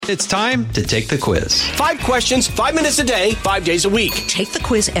It's time to take the quiz. 5 questions, 5 minutes a day, 5 days a week. Take the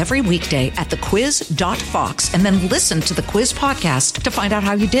quiz every weekday at thequiz.fox and then listen to the quiz podcast to find out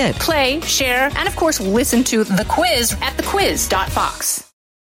how you did. Play, share, and of course listen to the quiz at thequiz.fox.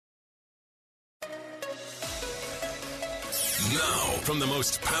 Now, from the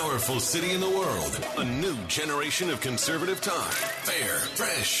most powerful city in the world, a new generation of conservative talk. Fair,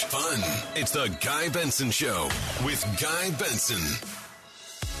 fresh, fun. It's the Guy Benson Show with Guy Benson.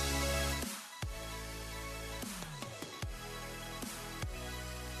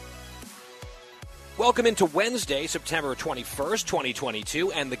 Welcome into Wednesday, September 21st,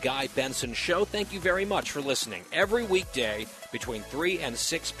 2022, and the Guy Benson Show. Thank you very much for listening. Every weekday between 3 and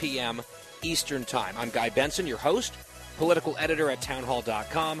 6 p.m. Eastern Time. I'm Guy Benson, your host, political editor at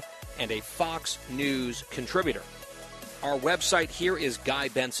townhall.com, and a Fox News contributor. Our website here is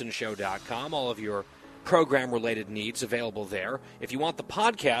GuyBensonShow.com. All of your program-related needs available there. If you want the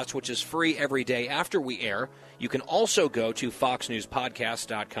podcast, which is free every day after we air, you can also go to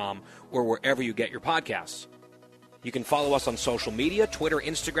FoxNewsPodcast.com or wherever you get your podcasts. You can follow us on social media, Twitter,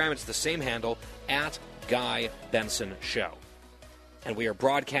 Instagram. It's the same handle, at Guy Benson Show. And we are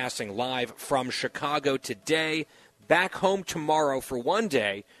broadcasting live from Chicago today, back home tomorrow for one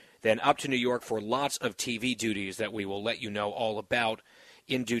day, then up to New York for lots of TV duties that we will let you know all about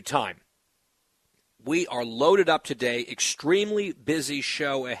in due time. We are loaded up today, extremely busy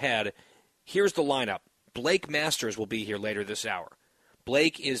show ahead. Here's the lineup. Blake Masters will be here later this hour.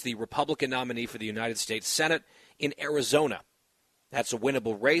 Blake is the Republican nominee for the United States Senate in Arizona. That's a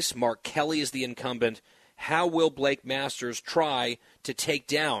winnable race. Mark Kelly is the incumbent. How will Blake Masters try to take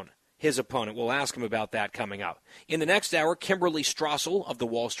down his opponent? We'll ask him about that coming up. In the next hour, Kimberly Strassel of the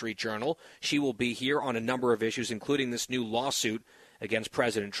Wall Street Journal. She will be here on a number of issues, including this new lawsuit against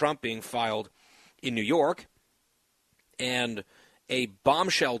President Trump being filed in New York, and a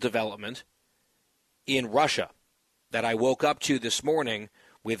bombshell development in Russia that I woke up to this morning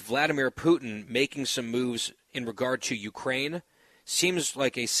with Vladimir Putin making some moves in regard to Ukraine. Seems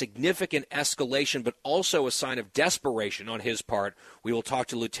like a significant escalation, but also a sign of desperation on his part. We will talk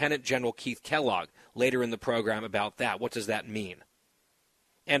to Lieutenant General Keith Kellogg later in the program about that. What does that mean?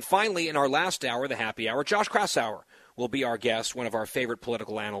 And finally, in our last hour, the happy hour, Josh Kraushaar will be our guest, one of our favorite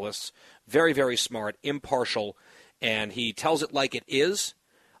political analysts. Very, very smart, impartial, and he tells it like it is,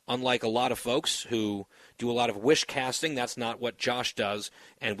 unlike a lot of folks who do a lot of wish casting. That's not what Josh does,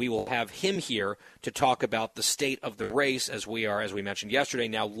 and we will have him here to talk about the state of the race as we are, as we mentioned yesterday,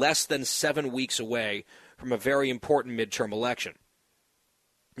 now less than 7 weeks away from a very important midterm election.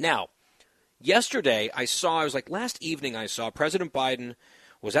 Now, yesterday last evening I saw President Biden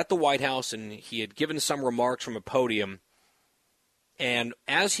was at the White House, and he had given some remarks from a podium. And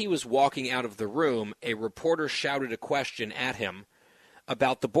as he was walking out of the room, a reporter shouted a question at him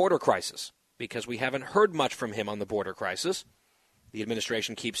about the border crisis, because we haven't heard much from him on the border crisis. The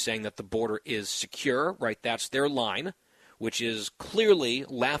administration keeps saying that the border is secure, right? That's their line, which is clearly,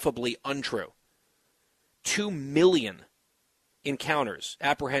 laughably untrue. 2 million encounters,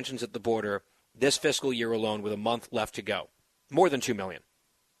 apprehensions at the border this fiscal year alone with a month left to go. More than 2 million.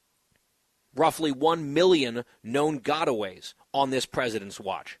 Roughly 1 million known gotaways on this president's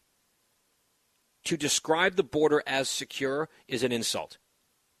watch. To describe the border as secure is an insult.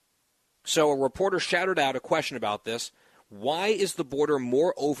 So a reporter shouted out a question about this. Why is the border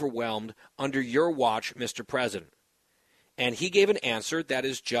more overwhelmed under your watch, Mr. President? And he gave an answer that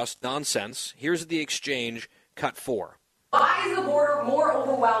is just nonsense. Here's the exchange, cut 4. Why is the border more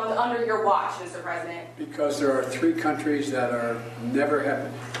overwhelmed under your watch, Mr. President? Because there are 3 countries that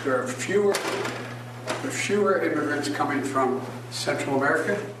there are fewer immigrants coming from Central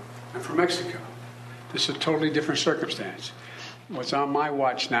America and from Mexico. This is a totally different circumstance. What's on my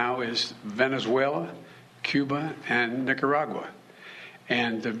watch now is Venezuela, Cuba, and Nicaragua.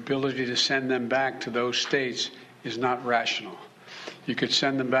 And the ability to send them back to those states is not rational. You could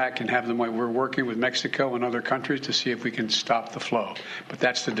send them back and have them. We're working with Mexico and other countries to see if we can stop the flow. But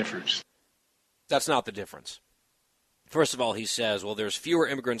that's the difference. That's not the difference. First of all, he says, well, there's fewer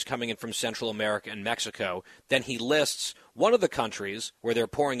immigrants coming in from Central America and Mexico. Then he lists one of the countries where they're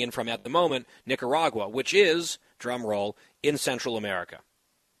pouring in from at the moment, Nicaragua, which is, drum roll, in Central America.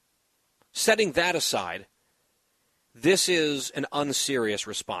 Setting that aside, this is an unserious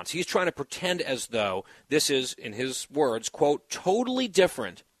response. He's trying to pretend as though this is, in his words, quote, totally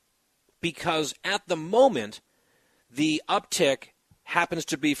different because at the moment the uptick happens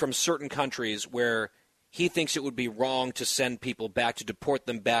to be from certain countries where he thinks it would be wrong to send people back, to deport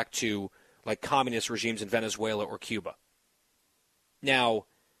them back to, like, communist regimes in Venezuela or Cuba. Now,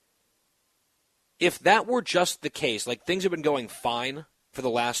 if that were just the case, like things have been going fine for the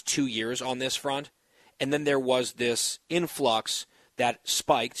last 2 years on this front, and then there was this influx that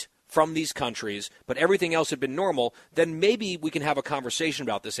spiked from these countries, but everything else had been normal, then maybe we can have a conversation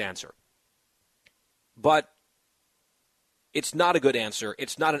about this answer. But it's not a good answer.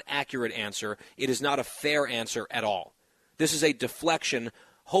 It's not an accurate answer. It is not a fair answer at all. This is a deflection,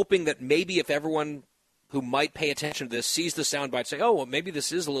 hoping that maybe if everyone who might pay attention to this sees the soundbite, say, oh, well, maybe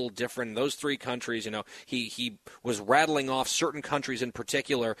this is a little different in those 3 countries. You know, he was rattling off certain countries in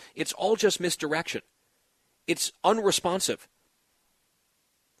particular. It's all just misdirection. It's unresponsive.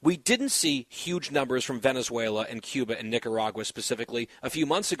 We didn't see huge numbers from Venezuela and Cuba and Nicaragua specifically a few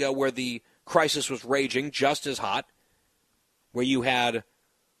months ago, where the crisis was raging just as hot, where you had,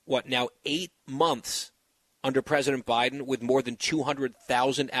 8 months under President Biden with more than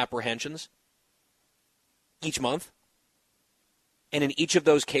 200,000 apprehensions each month. And in each of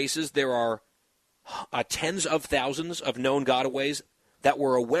those cases, there are tens of thousands of known gotaways that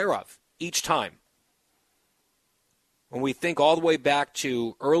we're aware of each time. When we think all the way back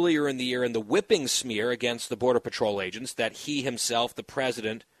to earlier in the year in the whipping smear against the Border Patrol agents that he himself, the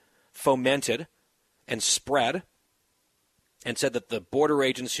president, fomented and spread, and said that the border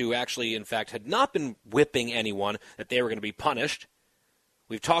agents who actually, in fact, had not been whipping anyone, that they were going to be punished.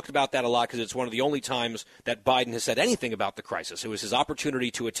 We've talked about that a lot because it's one of the only times that Biden has said anything about the crisis. It was his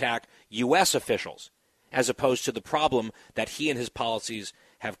opportunity to attack U.S. officials as opposed to the problem that he and his policies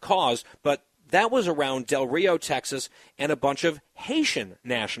have caused. But that was around Del Rio, Texas, and a bunch of Haitian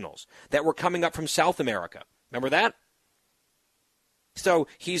nationals that were coming up from South America. Remember that? So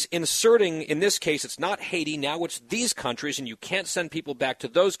he's inserting, in this case, it's not Haiti, now it's these countries, and you can't send people back to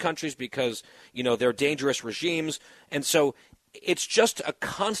those countries because, they're dangerous regimes. And so it's just a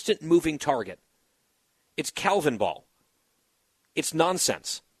constant moving target. It's Calvin ball. It's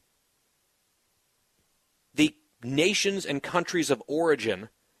nonsense. The nations and countries of origin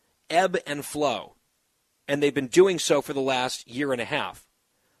ebb and flow, and they've been doing so for the last year and a half,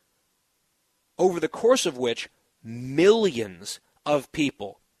 over the course of which millions of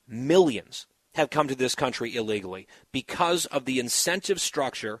people, millions, have come to this country illegally because of the incentive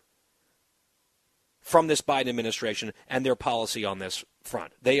structure from this Biden administration and their policy on this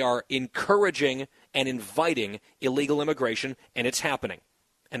front. They are encouraging and inviting illegal immigration, and it's happening.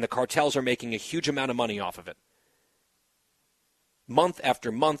 And the cartels are making a huge amount of money off of it. Month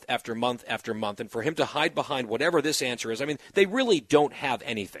after month after month after month. And for him to hide behind whatever this answer is, they really don't have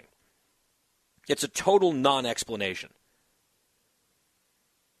anything. It's a total non-explanation.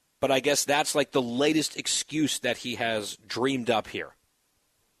 But I guess that's like the latest excuse that he has dreamed up here.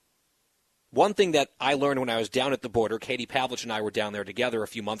 One thing that I learned when I was down at the border, Katie Pavlich and I were down there together a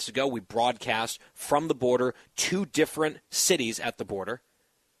few months ago. We broadcast from the border, 2 different cities at the border.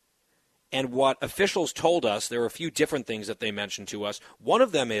 And what officials told us, there are a few different things that they mentioned to us. One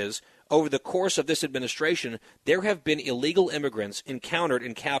of them is, over the course of this administration, there have been illegal immigrants encountered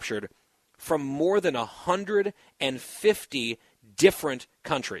and captured from more than 150 different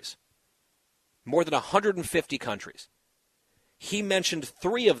countries. More than 150 countries. He mentioned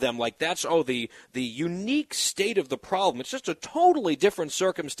 3 of them like that's, the unique state of the problem. It's just a totally different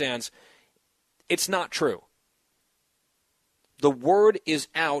circumstance. It's not true. The word is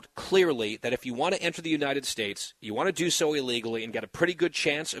out clearly that if you want to enter the United States, you want to do so illegally and get a pretty good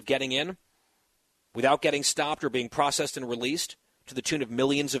chance of getting in without getting stopped or being processed and released to the tune of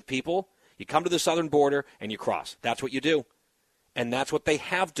millions of people, you come to the southern border and you cross. That's what you do. And that's what they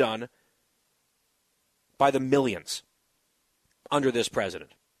have done by the millions under this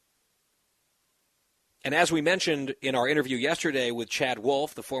president. And as we mentioned in our interview yesterday with Chad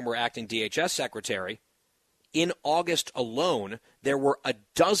Wolf, the former acting DHS secretary, in August alone, there were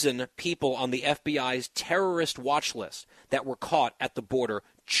 12 people on the FBI's terrorist watch list that were caught at the border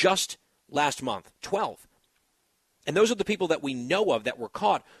just last month. 12. And those are the people that we know of that were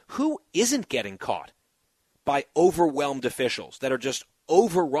caught. Who isn't getting caught by overwhelmed officials that are just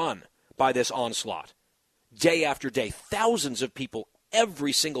overrun by this onslaught? Day after day, thousands of people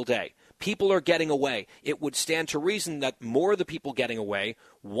every single day. People are getting away. It would stand to reason that more of the people getting away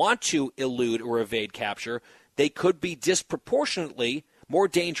want to elude or evade capture. They could be disproportionately more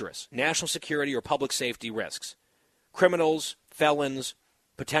dangerous, national security or public safety risks. Criminals, felons,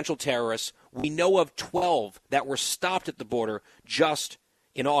 potential terrorists. We know of 12 that were stopped at the border just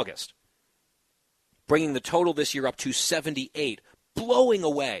in August, bringing the total this year up to 78, blowing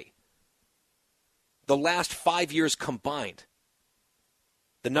away the last 5 years combined.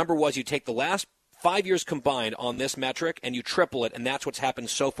 The number was you take the last 5 years combined on this metric and you triple it, and that's what's happened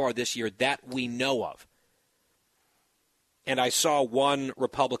so far this year that we know of. And I saw one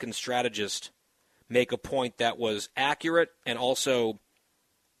Republican strategist make a point that was accurate and also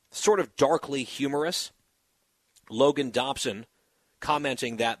sort of darkly humorous. Logan Dobson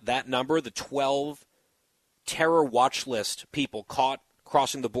commenting that number, the 12 terror watch list people caught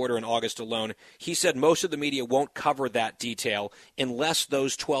crossing the border in August alone, he said most of the media won't cover that detail unless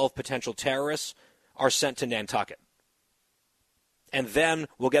those 12 potential terrorists are sent to Nantucket. And then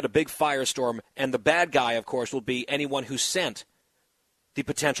we'll get a big firestorm, and the bad guy, of course, will be anyone who sent the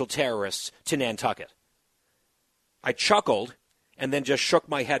potential terrorists to Nantucket. I chuckled and then just shook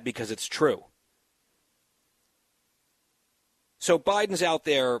my head because it's true. So Biden's out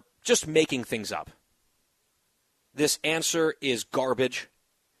there just making things up. This answer is garbage.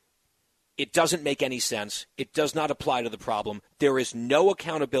 It doesn't make any sense. It does not apply to the problem. There is no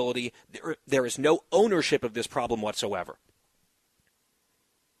accountability. There is no ownership of this problem whatsoever.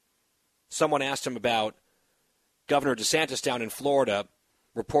 Someone asked him about Governor DeSantis down in Florida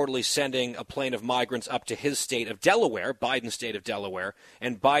reportedly sending a plane of migrants up to his state of Delaware, Biden's state of Delaware,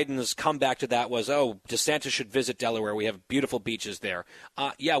 and Biden's comeback to that was, DeSantis should visit Delaware. We have beautiful beaches there.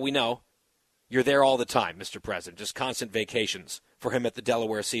 Yeah, we know. You're there all the time, Mr. President, just constant vacations for him at the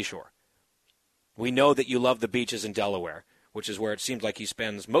Delaware seashore. We know that you love the beaches in Delaware, which is where it seems like he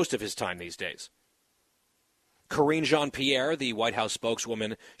spends most of his time these days. Karine Jean-Pierre, the White House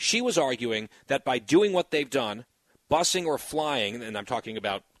spokeswoman, she was arguing that by doing what they've done, busing or flying, and I'm talking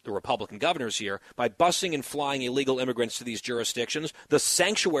about the Republican governors here, by busing and flying illegal immigrants to these jurisdictions, the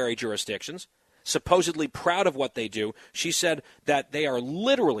sanctuary jurisdictions, supposedly proud of what they do, she said that they are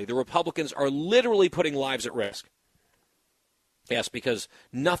literally, the Republicans are literally putting lives at risk. Yes, because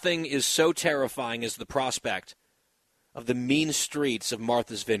nothing is so terrifying as the prospect of the mean streets of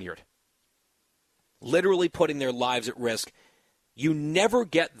Martha's Vineyard. Literally putting their lives at risk. You never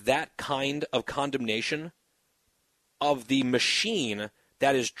get that kind of condemnation of the machine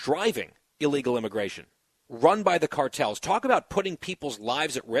that is driving illegal immigration, run by the cartels. Talk about putting people's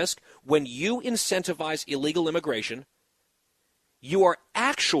lives at risk. When you incentivize illegal immigration, you are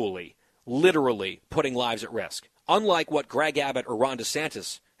actually, literally putting lives at risk, unlike what Greg Abbott or Ron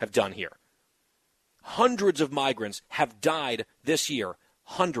DeSantis have done here. Hundreds of migrants have died this year.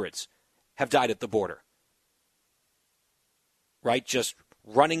 Hundreds have died at the border. Right? Just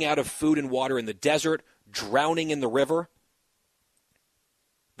running out of food and water in the desert, drowning in the river.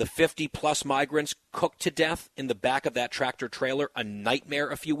 The 50-plus migrants cooked to death in the back of that tractor trailer, a nightmare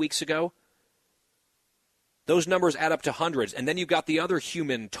a few weeks ago. Those numbers add up to hundreds. And then you've got the other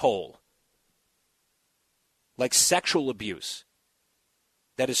human toll, like sexual abuse,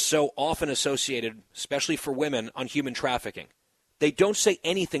 that is so often associated, especially for women, on human trafficking. They don't say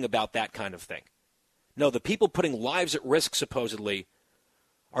anything about that kind of thing. No, the people putting lives at risk, supposedly,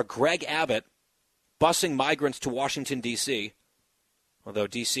 are Greg Abbott busing migrants to Washington, D.C., although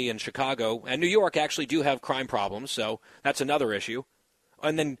D.C. and Chicago and New York actually do have crime problems, so that's another issue.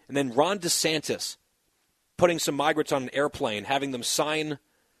 And then Ron DeSantis putting some migrants on an airplane, having them sign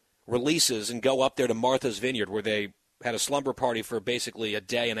releases and go up there to Martha's Vineyard, where they had a slumber party for basically a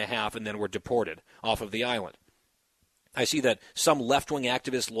day and a half and then were deported off of the island. I see that some left-wing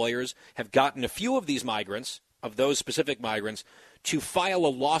activist lawyers have gotten a few of these migrants, of those specific migrants, to file a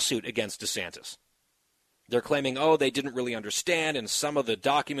lawsuit against DeSantis. They're claiming, they didn't really understand, and some of the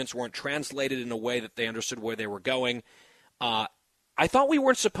documents weren't translated in a way that they understood where they were going. I thought we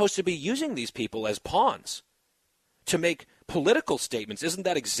weren't supposed to be using these people as pawns to make political statements. Isn't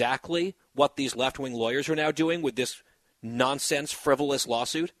that exactly what these left-wing lawyers are now doing with this nonsense, frivolous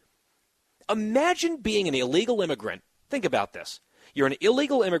lawsuit? Imagine being an illegal immigrant. Think about this. You're an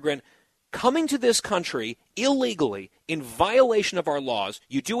illegal immigrant coming to this country illegally in violation of our laws.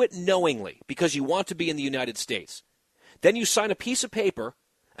 You do it knowingly because you want to be in the United States. Then you sign a piece of paper.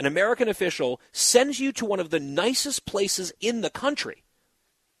 An American official sends you to one of the nicest places in the country.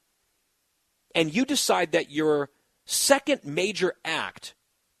 And you decide that your second major act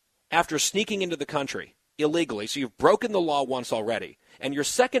after sneaking into the country illegally, so you've broken the law once already, and your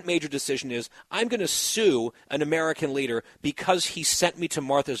second major decision is, I'm going to sue an American leader because he sent me to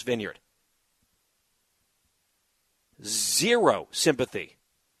Martha's Vineyard. Zero sympathy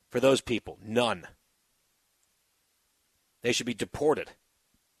for those people. None. They should be deported.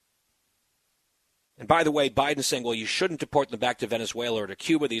 And by the way, Biden's saying, well, you shouldn't deport them back to Venezuela or to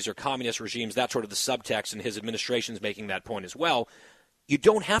Cuba. These are communist regimes. That's sort of the subtext, and his administration's making that point as well. You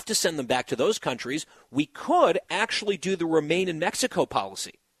don't have to send them back to those countries. We could actually do the Remain in Mexico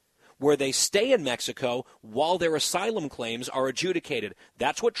policy, where they stay in Mexico while their asylum claims are adjudicated.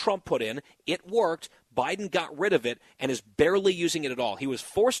 That's what Trump put in. It worked. Biden got rid of it and is barely using it at all. He was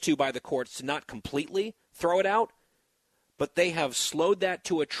forced to by the courts to not completely throw it out, but they have slowed that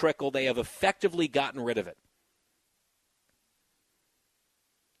to a trickle. They have effectively gotten rid of it.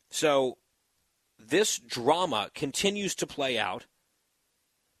 So this drama continues to play out.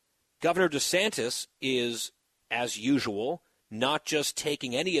 Governor DeSantis is, as usual, not just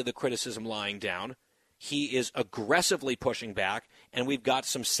taking any of the criticism lying down. He is aggressively pushing back, and we've got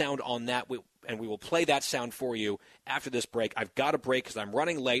some sound on that, and we will play that sound for you after this break. I've got a break because I'm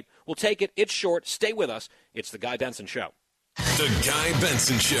running late. We'll take it. It's short. Stay with us. It's The Guy Benson Show. The Guy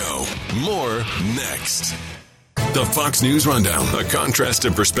Benson Show. More next. The Fox News Rundown, a contrast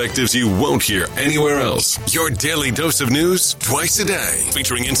of perspectives you won't hear anywhere else. Your daily dose of news twice a day,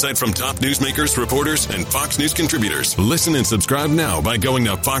 featuring insight from top newsmakers, reporters, and Fox News contributors. Listen and subscribe now by going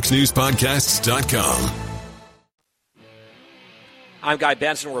to foxnewspodcasts.com. I'm Guy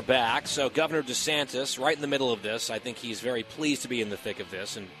Benson. We're back. So Governor DeSantis, right in the middle of this, I think he's very pleased to be in the thick of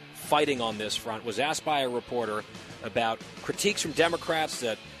this and fighting on this front, was asked by a reporter about critiques from Democrats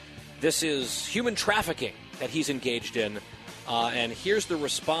that this is human trafficking that he's engaged in. And here's the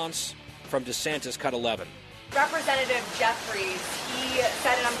response from DeSantis, cut 11. Representative Jeffries, he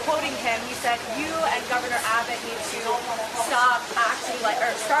said, and I'm quoting him, he said, you and Governor Abbott need to start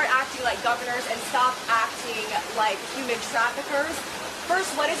acting like governors and stop acting like human traffickers.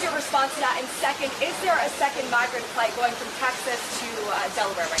 First, what is your response to that? And second, is there a second migrant flight going from Texas to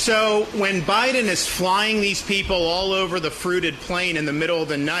Delaware right now? So when Biden is flying these people all over the fruited plain in the middle of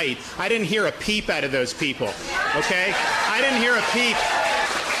the night, I didn't hear a peep out of those people, okay? I didn't hear a peep.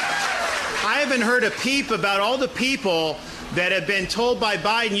 I haven't heard a peep about all the people that have been told by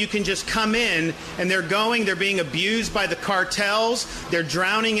Biden you can just come in, and they're being abused by the cartels, they're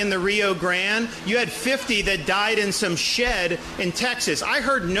drowning in the Rio Grande. You had 50 that died in some shed in Texas. I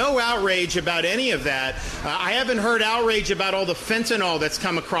heard no outrage about any of that. I haven't heard outrage about all the fentanyl that's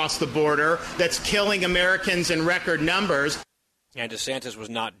come across the border that's killing Americans in record numbers. And DeSantis was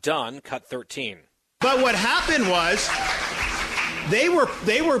not done, cut 13. But what happened was they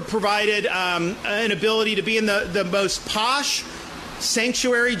were provided an ability to be in the most posh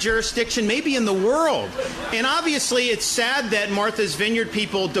sanctuary jurisdiction maybe in the world. And obviously it's sad that Martha's Vineyard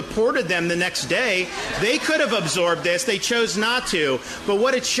people deported them the next day. They could have absorbed this. They chose not to. But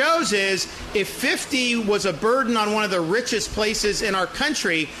what it shows is if 50 was a burden on one of the richest places in our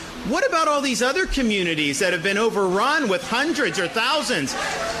country, what about all these other communities that have been overrun with hundreds or thousands?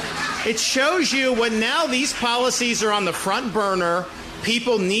 It shows you when now these policies are on the front burner.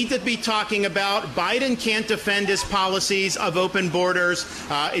 People need to be talking about. Biden can't defend his policies of open borders.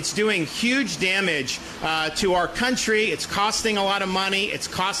 It's doing huge damage to our country. It's costing a lot of money. It's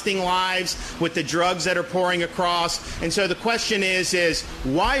costing lives with the drugs that are pouring across. And so the question is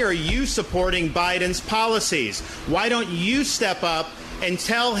why are you supporting Biden's policies? Why don't you step up and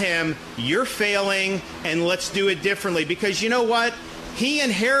tell him you're failing and let's do it differently? Because you know what? He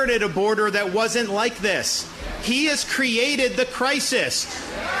inherited a border that wasn't like this. He has created the crisis.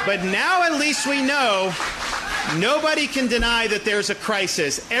 But now at least we know nobody can deny that there's a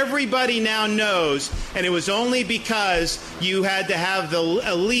crisis. Everybody now knows, and it was only because you had to have the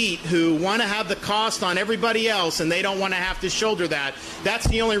elite who want to have the cost on everybody else, and they don't want to have to shoulder that. That's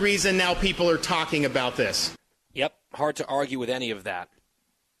the only reason now people are talking about this. Yep, hard to argue with any of that.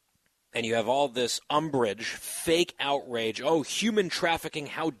 And you have all this umbrage, fake outrage. Oh, human trafficking,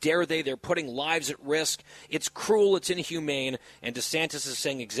 how dare they? They're putting lives at risk. It's cruel, it's inhumane. And DeSantis is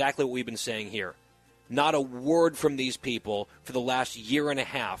saying exactly what we've been saying here. Not a word from these people for the last year and a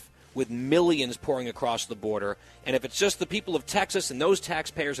half, with millions pouring across the border. And if it's just the people of Texas and those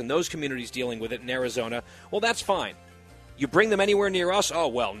taxpayers and those communities dealing with it in Arizona, well, that's fine. You bring them anywhere near us, oh,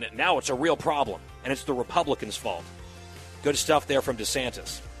 well, now it's a real problem. And it's the Republicans' fault. Good stuff there from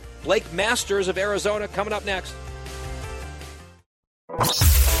DeSantis. Blake Masters of Arizona coming up next.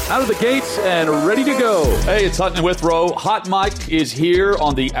 Out of the gates and ready to go. Hey, it's Hutton and Withrow. Hot Mike is here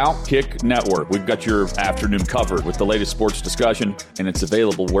on the Outkick Network. We've got your afternoon covered with the latest sports discussion, and it's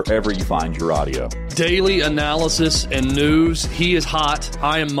available wherever you find your audio. Daily analysis and news. He is hot.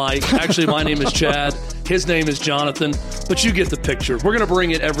 I am Mike. Actually, my name is Chad. His name is Jonathan, but you get the picture. We're going to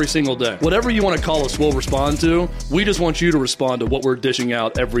bring it every single day. Whatever you want to call us, we'll respond to. We just want you to respond to what we're dishing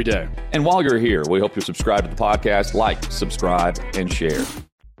out every day. And while you're here, we hope you subscribe to the podcast, like, subscribe, and share.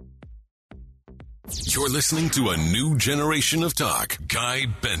 You're listening to a new generation of talk. Guy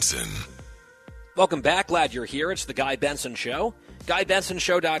Benson. Welcome back. Glad you're here. It's the Guy Benson Show.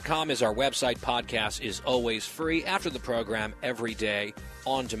 GuyBensonShow.com is our website. Podcast is always free after the program every day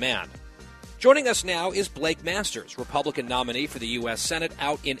on demand. Joining us now is Blake Masters, Republican nominee for the U.S. Senate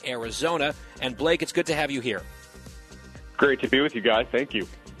out in Arizona. And Blake, it's good to have you here. Great to be with you guys. Thank you.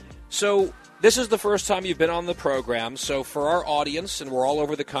 So this is the first time you've been on the program. So for our audience, and we're all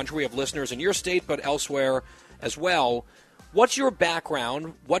over the country, we have listeners in your state but elsewhere as well, What's your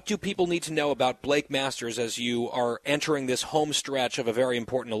background? What do people need to know about Blake Masters as you are entering this home stretch of a very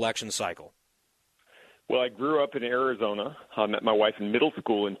important election cycle? Well, I grew up in Arizona. I met my wife in middle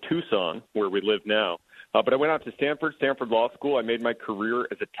school in Tucson, where we live now. But I went out to Stanford Law School. I made my career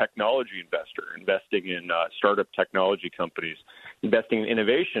as a technology investor, investing in startup technology companies, investing in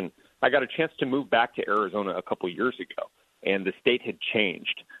innovation. I got a chance to move back to Arizona a couple years ago, and the state had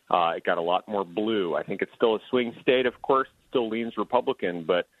changed. It got a lot more blue. I think it's still a swing state, of course. It still leans Republican,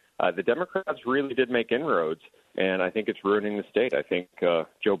 but the Democrats really did make inroads, and I think it's ruining the state. I think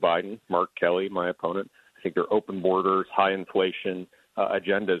Joe Biden, Mark Kelly, my opponent, I think their open borders, high inflation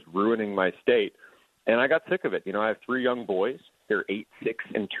agenda is ruining my state. And I got sick of it. You know, I have 3 young boys. They're 8, 6,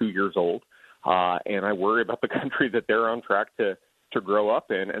 and 2 years old. And I worry about the country that they're on track to grow up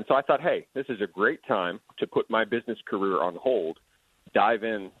in. And so I thought, hey, this is a great time to put my business career on hold, dive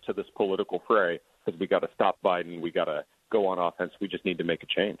into this political fray, because we got to stop Biden. We got to go on offense. We just need to make a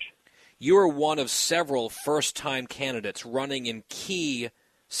change. You are one of several first-time candidates running in key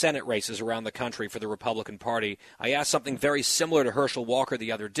Senate races around the country for the Republican Party. I asked something very similar to Herschel Walker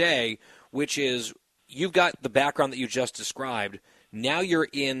the other day, which is you've got the background that you just described. Now you're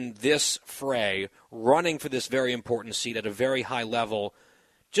in this fray, running for this very important seat at a very high level.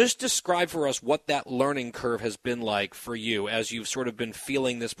 Just describe for us what that learning curve has been like for you as you've sort of been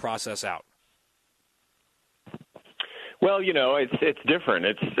feeling this process out. Well, you know, it's different.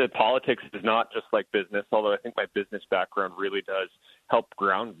 Politics is not just like business, although I think my business background really does help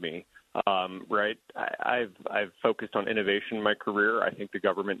ground me. Right? I've focused on innovation in my career. I think the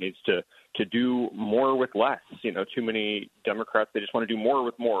government needs to do more with less. You know, too many Democrats, they just want to do more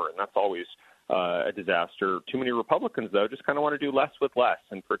with more, and that's always a disaster. Too many Republicans, though, just kind of want to do less with less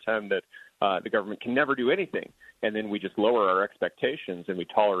and pretend that the government can never do anything. And then we just lower our expectations and we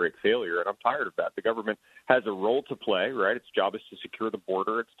tolerate failure. And I'm tired of that. The government has a role to play, right? Its job is to secure the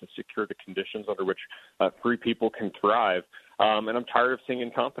border. It's to secure the conditions under which free people can thrive. And I'm tired of seeing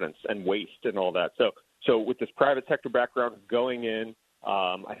incompetence and waste and all that. So with this private sector background going in,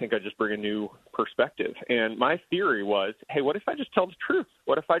 I think I just bring a new perspective. And my theory was, hey, what if I just tell the truth?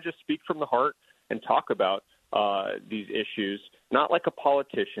 What if I just speak from the heart and talk about these issues, not like a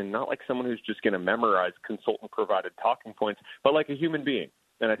politician, not like someone who's just going to memorize consultant-provided talking points, but like a human being.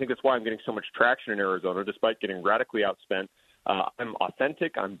 And I think that's why I'm getting so much traction in Arizona, despite getting radically outspent. I'm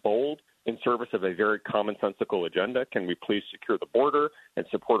authentic, I'm bold, in service of a very commonsensical agenda. Can we please secure the border and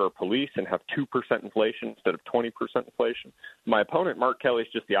support our police and have 2% inflation instead of 20% inflation? My opponent, Mark Kelly, is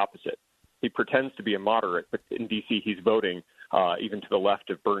just the opposite. He pretends to be a moderate, but in D.C. he's voting even to the left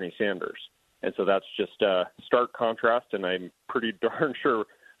of Bernie Sanders. And so that's just a stark contrast, and I'm pretty darn sure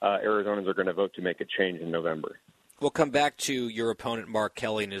Arizonans are going to vote to make a change in November. We'll come back to your opponent, Mark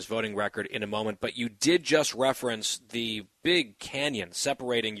Kelly, and his voting record in a moment, but you did just reference the big canyon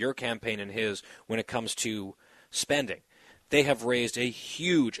separating your campaign and his when it comes to spending. They have raised a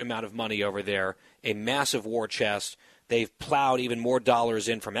huge amount of money over there, a massive war chest. They've plowed even more dollars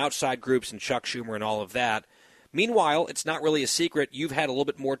in from outside groups and Chuck Schumer and all of that. Meanwhile, it's not really a secret. You've had a little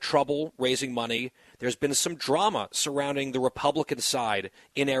bit more trouble raising money. There's been some drama surrounding the Republican side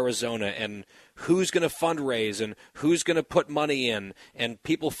in Arizona and who's going to fundraise and who's going to put money in, and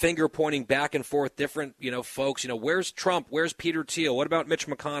people finger pointing back and forth, different, folks. Where's Trump? Where's Peter Thiel? What about Mitch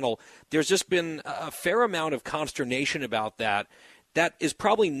McConnell? There's just been a fair amount of consternation about that. That is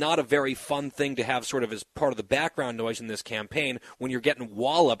probably not a very fun thing to have sort of as part of the background noise in this campaign when you're getting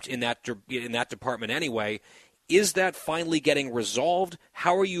walloped in that department anyway. Is that finally getting resolved?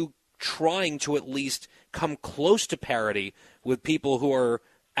 How are you trying to at least come close to parity with people who are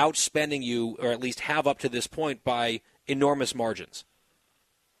outspending you, or at least have up to this point, by enormous margins?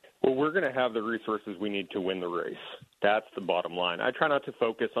 Well, we're going to have the resources we need to win the race. That's the bottom line. I try not to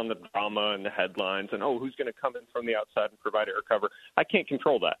focus on the drama and the headlines and, who's going to come in from the outside and provide air cover. I can't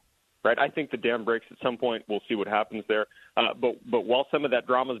control that, right? I think the dam breaks at some point. We'll see what happens there. But while some of that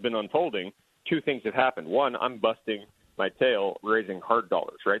drama has been unfolding, two things have happened. One, I'm busting my tail raising hard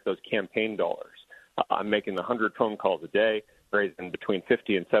dollars, right? Those campaign dollars. I'm making 100 phone calls a day, raising between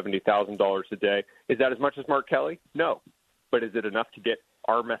 $50,000 and $70,000 a day. Is that as much as Mark Kelly? No. But is it enough to get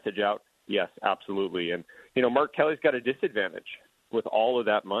our message out? Yes, absolutely. And, Mark Kelly's got a disadvantage with all of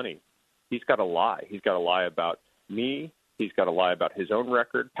that money. He's got to lie. He's got to lie about me. He's got to lie about his own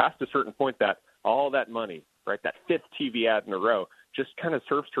record. Past a certain point, that all that money, right, that fifth TV ad in a row, just kind of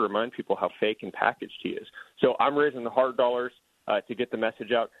serves to remind people how fake and packaged he is. So I'm raising the hard dollars to get the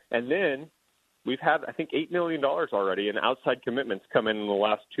message out. And then we've had, I think, $8 million already in outside commitments come in the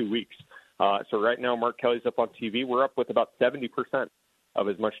last 2 weeks. So right now, Mark Kelly's up on TV. We're up with about 70% of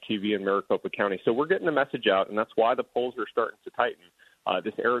as much TV in Maricopa County. So we're getting the message out, and that's why the polls are starting to tighten.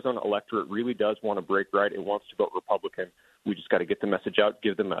 This Arizona electorate really does want to break right. It wants to vote Republican. We just got to get the message out,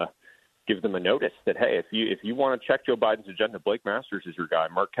 give them a notice that, hey, if you want to check Joe Biden's agenda, Blake Masters is your guy.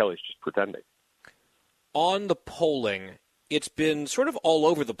 Mark Kelly's just pretending. On the polling, it's been sort of all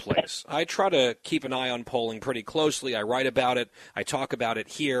over the place. I try to keep an eye on polling pretty closely. I write about it. I talk about it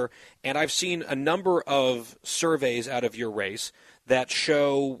here. And I've seen a number of surveys out of your race that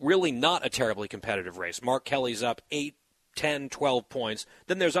show really not a terribly competitive race. Mark Kelly's up 8, 10, 12 points.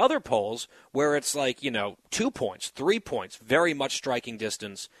 Then there's other polls where it's like, 2 points, 3 points, very much striking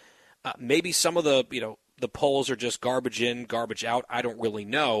distance. Maybe some of the polls are just garbage in, garbage out. I don't really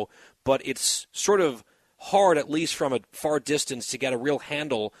know. But it's sort of hard, at least from a far distance, to get a real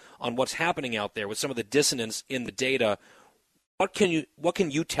handle on what's happening out there with some of the dissonance in the data. What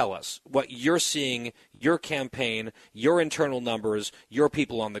can you tell us? What you're seeing, your campaign, your internal numbers, your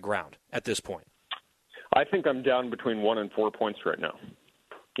people on the ground at this point? I think I'm down between 1 and 4 points right now.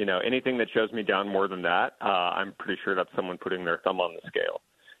 Anything that shows me down more than that, I'm pretty sure that's someone putting their thumb on the scale.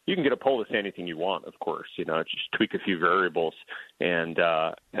 You can get a poll to say anything you want, of course. Just tweak a few variables, and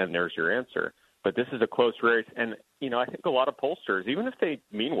there's your answer. But this is a close race, and, I think a lot of pollsters, even if they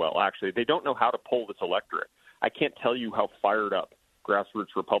mean well, actually, they don't know how to poll this electorate. I can't tell you how fired up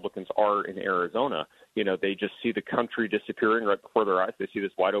grassroots Republicans are in Arizona. They just see the country disappearing right before their eyes. They see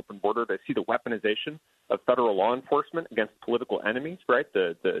this wide-open border. They see the weaponization of federal law enforcement against political enemies, right,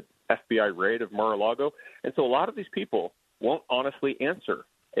 the FBI raid of Mar-a-Lago. And so a lot of these people won't honestly answer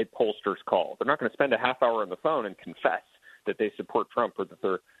a pollster's call. They're not going to spend a half hour on the phone and confess that they support Trump or that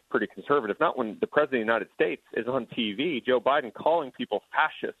they're pretty conservative. Not when the President of the United States is on TV, Joe Biden calling people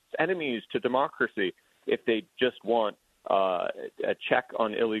fascists, enemies to democracy, if they just want a check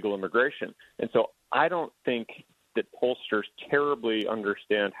on illegal immigration. And so I don't think that pollsters terribly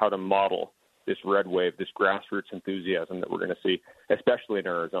understand how to model this red wave, this grassroots enthusiasm that we're going to see, especially in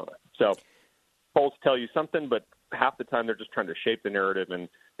Arizona. So polls tell you something, but half the time they're just trying to shape the narrative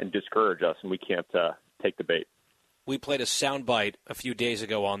and discourage us, and we can't take the bait. We played a soundbite a few days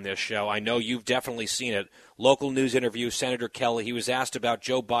ago on this show. I know you've definitely seen it. Local news interview, Senator Kelly. He was asked about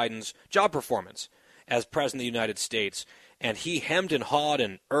Joe Biden's job performance as President of the United States, and he hemmed and hawed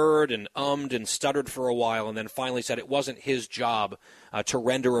and erred and ummed and stuttered for a while and then finally said it wasn't his job to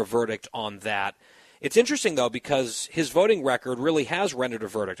render a verdict on that. It's interesting, though, because his voting record really has rendered a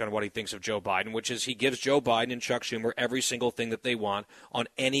verdict on what he thinks of Joe Biden, which is he gives Joe Biden and Chuck Schumer every single thing that they want on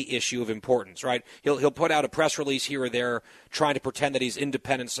any issue of importance, right? He'll put out a press release here or there trying to pretend that he's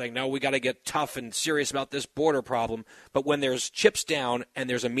independent, saying, no, we got to get tough and serious about this border problem. But when there's chips down and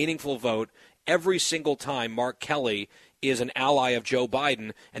there's a meaningful vote, every single time Mark Kelly is an ally of Joe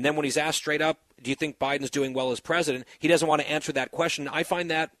Biden. And then when he's asked straight up, do you think Biden's doing well as president, he doesn't want to answer that question. I find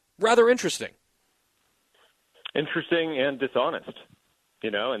that rather interesting. Interesting and dishonest,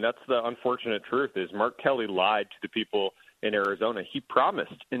 and that's the unfortunate truth is Mark Kelly lied to the people in Arizona. He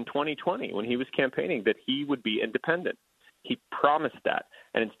promised in 2020 when he was campaigning that he would be independent. He promised that.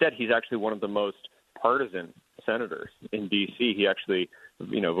 And instead, he's actually one of the most partisan senators in D.C. He actually,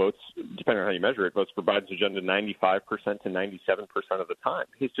 votes, depending on how you measure it, votes for Biden's agenda 95% to 97% of the time.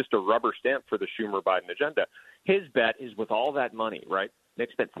 He's just a rubber stamp for the Schumer-Biden agenda. His bet is with all that money, right? They've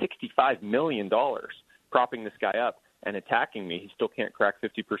spent $65 million propping this guy up and attacking me. He still can't crack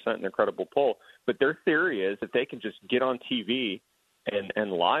 50% in a credible poll. But their theory is that they can just get on TV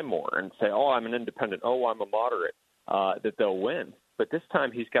and lie more and say, oh, I'm an independent, oh, I'm a moderate, that they'll win. But this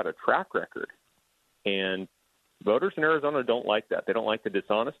time he's got a track record. And voters in Arizona don't like that. They don't like the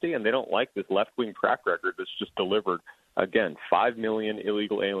dishonesty, and they don't like this left-wing track record that's just delivered, again, 5 million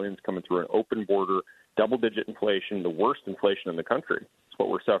illegal aliens coming through an open border, double-digit inflation, the worst inflation in the country. It's what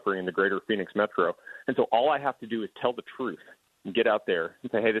we're suffering in the greater Phoenix metro. And so all I have to do is tell the truth and get out there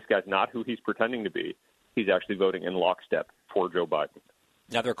and say, hey, this guy's not who he's pretending to be. He's actually voting in lockstep for Joe Biden.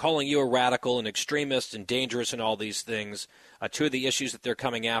 Now, they're calling you a radical and extremist and dangerous and all these things. Two of the issues that they're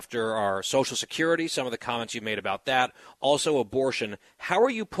coming after are Social Security, some of the comments you've made about that, also abortion. How are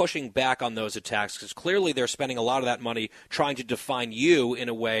you pushing back on those attacks? Because clearly they're spending a lot of that money trying to define you in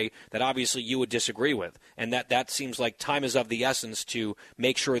a way that obviously you would disagree with. And that seems like time is of the essence to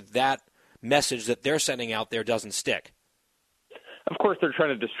make sure that message that they're sending out there doesn't stick. Of course, they're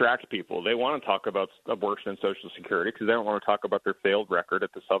trying to distract people. They want to talk about abortion and Social Security because they don't want to talk about their failed record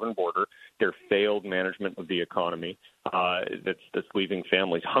at the southern border, their failed management of the economy that's leaving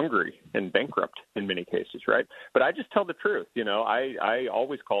families hungry and bankrupt in many cases, right? But I just tell the truth. I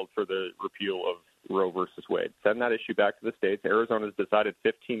always called for the repeal of Roe versus Wade. Send that issue back to the states. Arizona's decided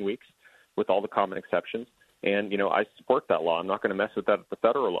 15 weeks with all the common exceptions. And, I support that law. I'm not going to mess with that at the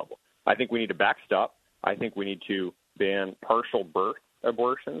federal level. I think we need to backstop. I think we need to ban partial birth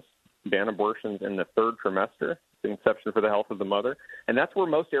abortions, ban abortions in the third trimester, the inception for the health of the mother. And that's where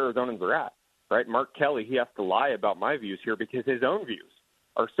most Arizonans are at, right? Mark Kelly, he has to lie about my views here because his own views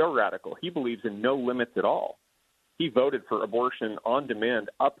are so radical. He believes in no limits at all. He voted for abortion on demand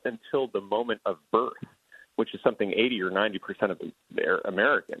up until the moment of birth, which is something 80 or 90% of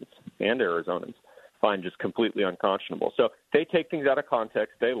Americans and Arizonans find just completely unconscionable. So they take things out of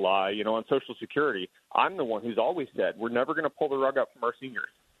context. They lie. On Social Security, I'm the one who's always said we're never going to pull the rug out from our seniors.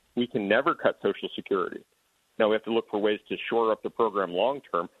 We can never cut Social Security. Now we have to look for ways to shore up the program long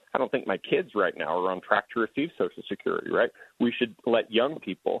term. I don't think my kids right now are on track to receive Social Security, right? We should let young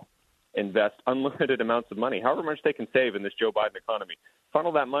people invest unlimited amounts of money, however much they can save in this Joe Biden economy.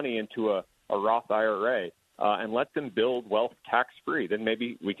 Funnel that money into a Roth IRA and let them build wealth tax-free. Then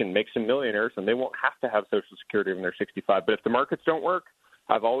maybe we can make some millionaires and they won't have to have Social Security when they're 65. But if the markets don't work,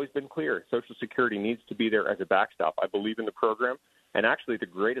 I've always been clear, Social Security needs to be there as a backstop. I believe in the program. And actually the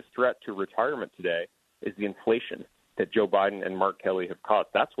greatest threat to retirement today is the inflation that Joe Biden and Mark Kelly have caused.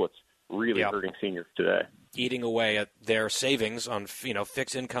 That's what's really hurting seniors today. Eating away at their savings on,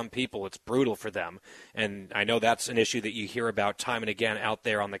 fixed income people. It's brutal for them. And I know that's an issue that you hear about time and again out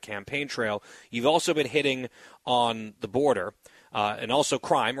there on the campaign trail. You've also been hitting on the border and also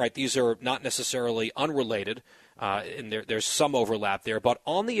crime, right? These are not necessarily unrelated. And there's some overlap there. But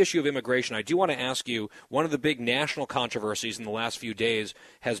on the issue of immigration, I do want to ask you, one of the big national controversies in the last few days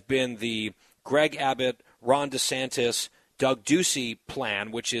has been the Greg Abbott, Ron DeSantis, Doug Ducey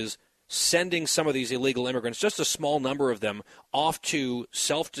plan, which is sending some of these illegal immigrants, just a small number of them, off to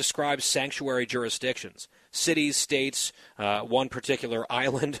self-described sanctuary jurisdictions, cities, states, one particular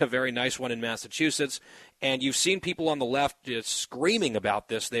island, a very nice one in Massachusetts. And you've seen people on the left screaming about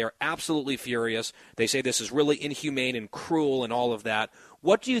this. They are absolutely furious. They say this is really inhumane and cruel and all of that.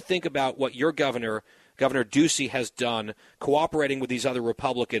 What do you think about what your Governor Ducey, has done, cooperating with these other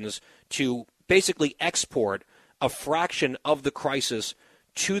Republicans to basically export a fraction of the crisis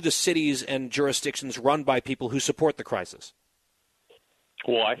to the cities and jurisdictions run by people who support the crisis?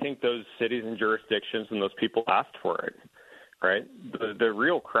 Well, I think those cities and jurisdictions and those people asked for it, right? The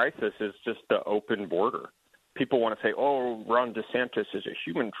real crisis is just the open border. People want to say, oh, Ron DeSantis is a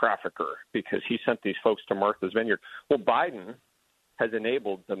human trafficker because he sent these folks to Martha's Vineyard. Well, Biden has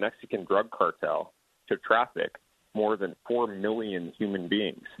enabled the Mexican drug cartel to traffic more than 4 million human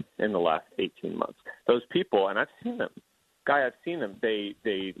beings in the last 18 months. Those people, and I've seen them, I've seen them,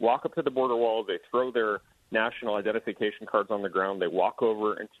 they walk up to the border wall, they throw their national identification cards on the ground, they walk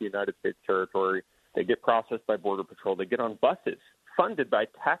over into United States territory, they get processed by Border Patrol, they get on buses funded by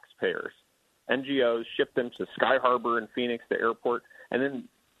taxpayers. NGOs ship them to Sky Harbor in Phoenix, the airport, and then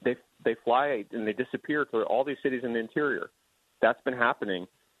they fly and they disappear to all these cities in the interior. That's been happening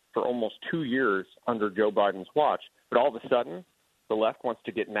for almost 2 years under Joe Biden's watch. But all of a sudden, the left wants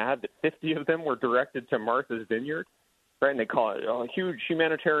to get mad that 50 of them were directed to Martha's Vineyard, right? And they call it a huge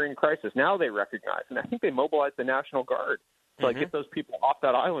humanitarian crisis. Now they recognize, and I think they mobilized the National Guard to get those people off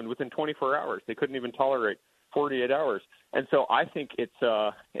that island within 24 hours. They couldn't even tolerate 48 hours. And so I think it's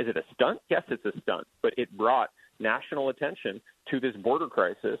is it a stunt? Yes, it's a stunt. But it brought national attention to this border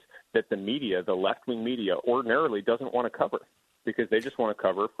crisis that the media, the left-wing media, ordinarily doesn't want to cover because they just want to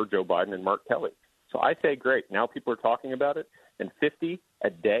cover for Joe Biden and Mark Kelly. So I say, great. Now people are talking about it. And 50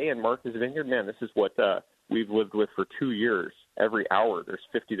 a day in Martha's Vineyard, man, this is what we've lived with for 2 years. Every hour there's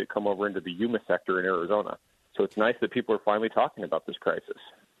 50 that come over into the Yuma sector in Arizona. So it's nice that people are finally talking about this crisis.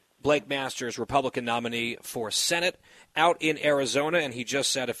 Blake Masters, Republican nominee for Senate, out in Arizona, and he just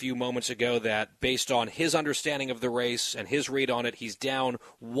said a few moments ago that based on his understanding of the race and his read on it, he's down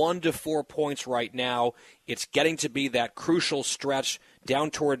 1 to 4 points right now. It's getting to be that crucial stretch down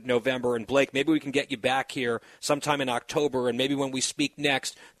toward November. And Blake, maybe we can get you back here sometime in October, and maybe when we speak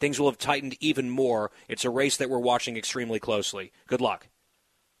next, things will have tightened even more. It's a race that we're watching extremely closely. Good luck.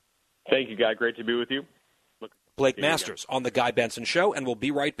 Thank you, Guy. Great to be with you. Blake Masters on The Guy Benson Show, and we'll be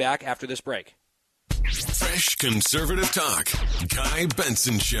right back after this break. Fresh conservative talk. Guy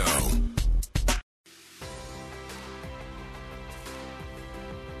Benson Show.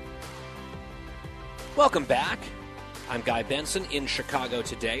 Welcome back. I'm Guy Benson in Chicago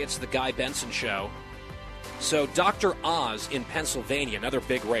today. It's The Guy Benson Show. So Dr. Oz in Pennsylvania, another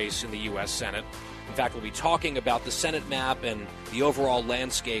big race in the U.S. Senate. In fact, we'll be talking about the Senate map and the overall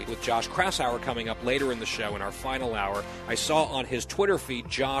landscape with Josh Kraushaar coming up later in the show in our final hour. I saw on his Twitter feed,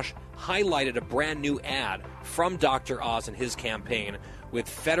 Josh highlighted a brand new ad from Dr. Oz and his campaign with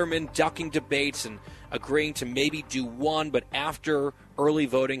Fetterman ducking debates and agreeing to maybe do one, but after early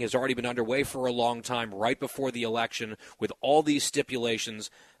voting has already been underway for a long time, right before the election, with all these stipulations,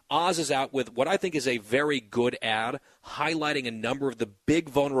 Oz is out with what I think is a very good ad, highlighting a number of the big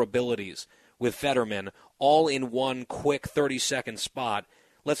vulnerabilities with Fetterman, all in one quick 30-second spot.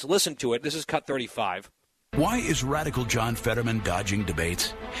 Let's listen to it. This is Cut 35. Why is Radical John Fetterman dodging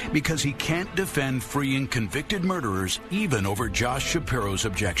debates? Because he can't defend freeing convicted murderers even over Josh Shapiro's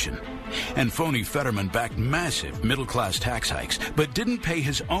objection. And phony Fetterman backed massive middle-class tax hikes, but didn't pay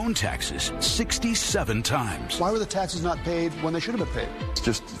his own taxes 67 times. Why were the taxes not paid when they should have been paid? It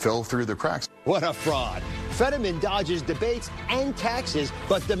just fell through the cracks. What a fraud. Fetterman dodges debates and taxes,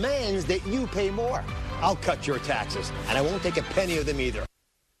 but demands that you pay more. I'll cut your taxes, and I won't take a penny of them either.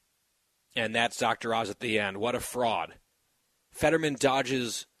 And that's Dr. Oz at the end. What a fraud. Fetterman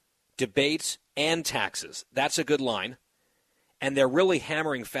dodges debates and taxes. That's a good line. And they're really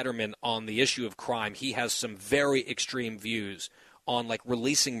hammering Fetterman on the issue of crime. He has some very extreme views on, like,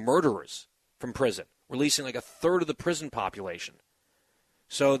 releasing murderers from prison, releasing like a third of the prison population.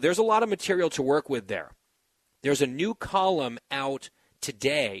 So there's a lot of material to work with there. There's a new column out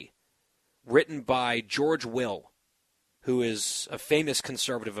today written by George Will, who is a famous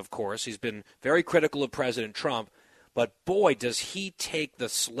conservative, of course. He's been very critical of President Trump, but boy, does he take the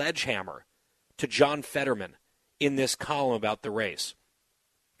sledgehammer to John Fetterman in this column about the race.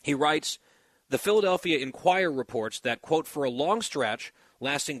 He writes, the Philadelphia Inquirer reports that, quote, for a long stretch,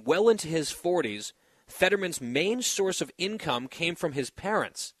 lasting well into his 40s, Fetterman's main source of income came from his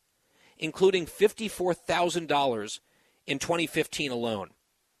parents, including $54,000 in 2015 alone.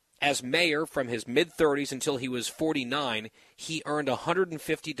 As mayor from his mid-30s until he was 49, he earned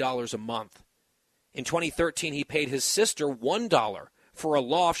 $150 a month. In 2013, he paid his sister $1 for a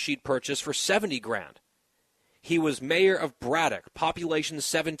loft she'd purchased for $70,000. He was mayor of Braddock, population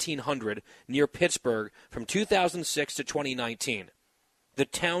 1,700, near Pittsburgh, from 2006 to 2019. The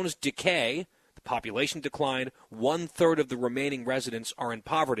town's decay, the population declined, one-third of the remaining residents are in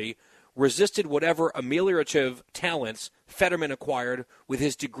poverty, resisted whatever ameliorative talents Fetterman acquired with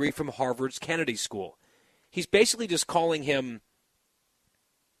his degree from Harvard's Kennedy School. He's basically just calling him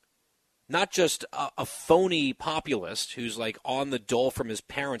not just a phony populist who's like on the dole from his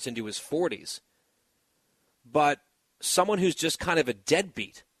parents into his 40s, but someone who's just kind of a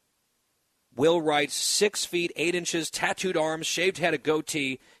deadbeat. Will writes, 6 feet, 8 inches, tattooed arms, shaved head, a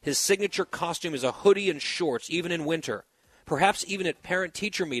goatee. His signature costume is a hoodie and shorts, even in winter. Perhaps even at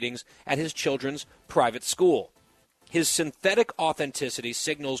parent-teacher meetings at his children's private school. His synthetic authenticity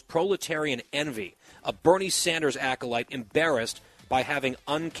signals proletarian envy, a Bernie Sanders acolyte embarrassed by having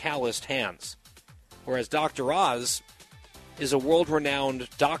uncalloused hands. Whereas Dr. Oz is a world-renowned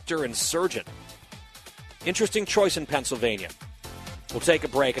doctor and surgeon. Interesting choice in Pennsylvania. We'll take a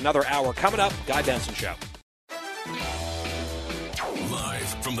break. Another hour coming up. Guy Benson Show.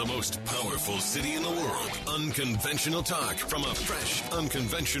 Live from the most powerful city in the world, unconventional talk from a fresh,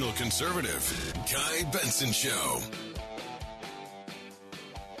 unconventional conservative. Guy Benson Show.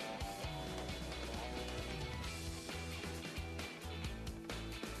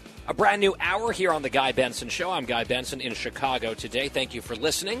 A brand new hour here on the Guy Benson Show. I'm Guy Benson in Chicago today. Thank you for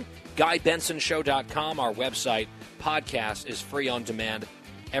listening. GuyBensonShow.com, our website. Podcast is free on demand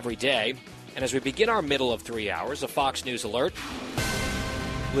every day. And as we begin our middle of 3 hours, a Fox News alert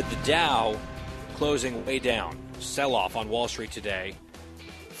with the Dow closing way down. Sell-off on Wall Street today.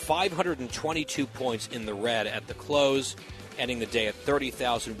 522 points in the red at the close, ending the day at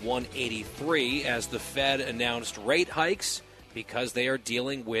 30,183 as the Fed announced rate hikes because they are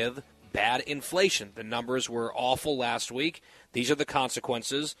dealing with bad inflation. The numbers were awful last week. These are the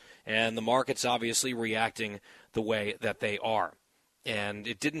consequences, and the market's obviously reacting the way that they are. And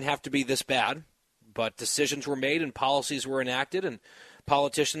it didn't have to be this bad, but decisions were made and policies were enacted, and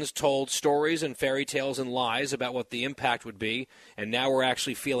politicians told stories and fairy tales and lies about what the impact would be, and now we're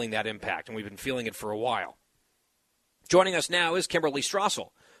actually feeling that impact, and we've been feeling it for a while. Joining us now is Kimberly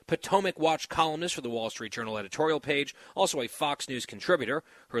Strassel, Potomac Watch columnist for the Wall Street Journal editorial page, also a Fox News contributor.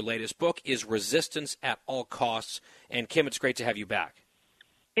 Her latest book is Resistance at All Costs. And Kim, it's great to have you back.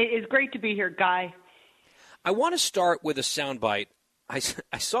 It is great to be here, Guy. I want to start with a soundbite. I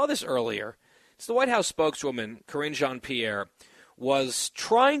saw this earlier. It's the White House spokeswoman, Karine Jean-Pierre, was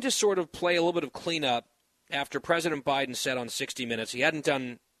trying to sort of play a little bit of cleanup after President Biden said on 60 Minutes he hadn't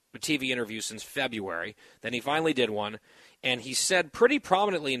done a TV interview since February. Then he finally did one. And he said pretty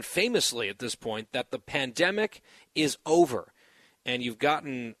prominently and famously at this point that the pandemic is over. And you've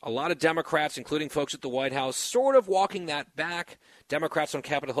gotten a lot of Democrats, including folks at the White House, sort of walking that back, Democrats on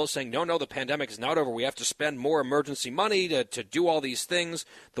Capitol Hill saying, no, the pandemic is not over. We have to spend more emergency money to do all these things.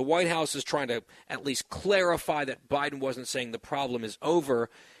 The White House is trying to at least clarify that Biden wasn't saying the problem is over.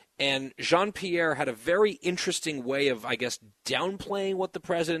 And Jean-Pierre had a very interesting way of, I guess, downplaying what the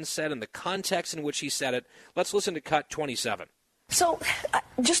president said and the context in which he said it. Let's listen to cut 27. So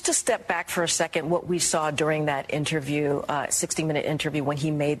just to step back for a second, what we saw during that interview, 60-minute interview, when he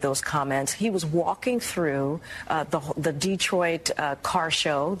made those comments, he was walking through the Detroit car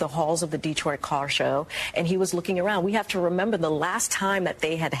show, the halls of the Detroit car show, and he was looking around. We have to remember the last time that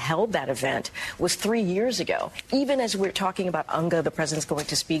they had held that event was 3 years ago. Even as we're talking about UNGA, the president's going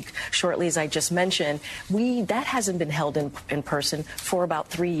to speak shortly, as I just mentioned, that hasn't been held in person for about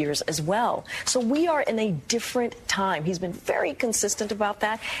 3 years as well. So we are in a different time. He's been very consistent about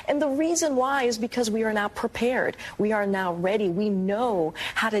that. And the reason why is because we are now prepared. We are now ready. We know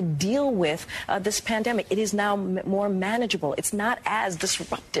how to deal with this pandemic. It is now more manageable. It's not as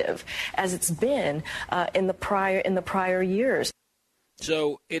disruptive as it's been in the prior years.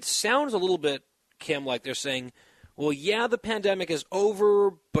 So it sounds a little bit, Kim, like they're saying, well, yeah, the pandemic is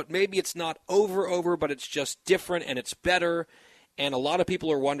over, but maybe it's not over, but it's just different and it's better. And a lot of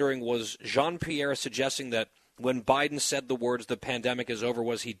people are wondering, was Jean-Pierre suggesting that when Biden said the words, the pandemic is over,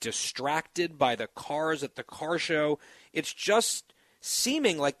 was he distracted by the cars at the car show? It's just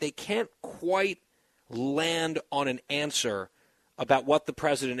seeming like they can't quite land on an answer about what the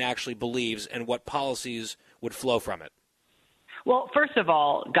president actually believes and what policies would flow from it. Well, first of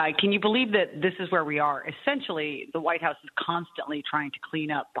all, Guy, can you believe that this is where we are? Essentially, the White House is constantly trying to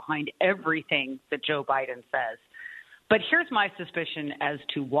clean up behind everything that Joe Biden says. But here's my suspicion as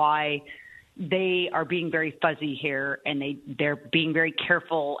to why they are being very fuzzy here, and they're being very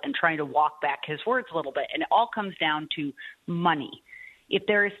careful and trying to walk back his words a little bit. And it all comes down to money. If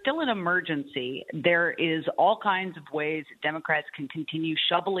there is still an emergency, there is all kinds of ways that Democrats can continue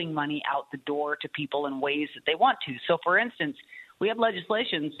shoveling money out the door to people in ways that they want to. So, for instance, we have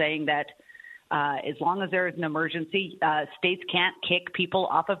legislation saying that as long as there is an emergency, states can't kick people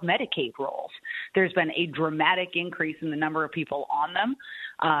off of Medicaid rolls. There's been a dramatic increase in the number of people on them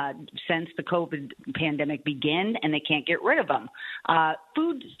since the COVID pandemic began, and they can't get rid of them.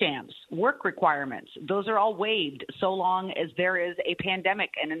 Food stamps, work requirements, those are all waived so long as there is a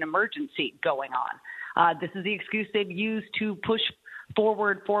pandemic and an emergency going on. This is the excuse they've used to push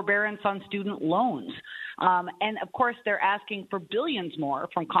forward forbearance on student loans. And, of course, they're asking for billions more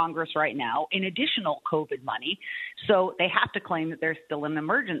from Congress right now in additional COVID money. So they have to claim that there's still an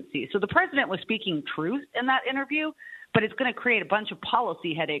emergency. So the president was speaking truth in that interview, but it's going to create a bunch of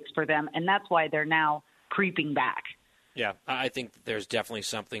policy headaches for them, and that's why they're now creeping back. Yeah, I think there's definitely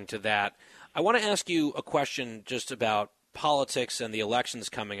something to that. I want to ask you a question just about politics and the elections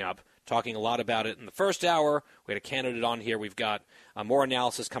coming up. Talking a lot about it in the first hour. We had a candidate on here. We've got more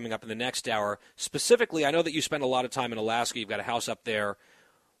analysis coming up in the next hour. Specifically, I know that you spend a lot of time in Alaska. You've got a house up there.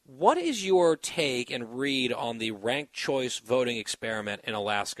 What is your take and read on the ranked choice voting experiment in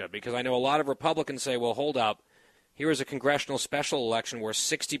Alaska? Because I know a lot of Republicans say, well, hold up. Here is a congressional special election where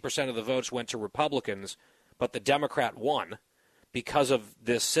 60% of the votes went to Republicans, but the Democrat won because of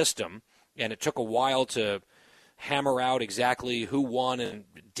this system, and it took a while to hammer out exactly who won and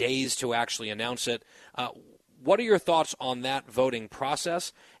days to actually announce it. What are your thoughts on that voting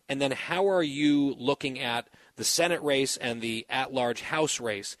process? And then how are you looking at the Senate race and the at-large House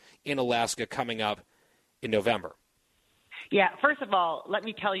race in Alaska coming up in November? Yeah, first of all, let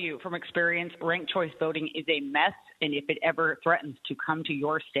me tell you from experience, ranked choice voting is a mess. And if it ever threatens to come to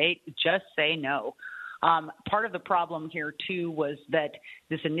your state, just say no. Part of the problem here, too, was that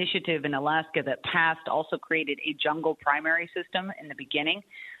this initiative in Alaska that passed also created a jungle primary system in the beginning.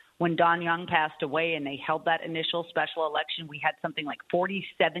 When Don Young passed away and they held that initial special election, we had something like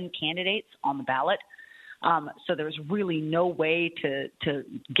 47 candidates on the ballot. So there was really no way to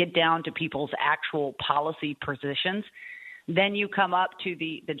get down to people's actual policy positions. Then you come up to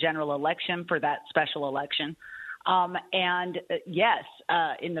the general election for that special election. Yes,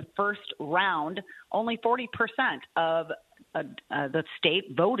 in the first round, only 40% of the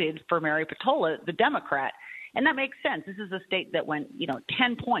state voted for Mary Peltola, the Democrat. And that makes sense. This is a state that went,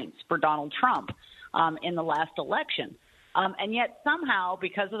 10 points for Donald Trump in the last election. And yet somehow,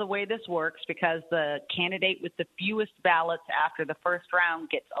 because of the way this works, because the candidate with the fewest ballots after the first round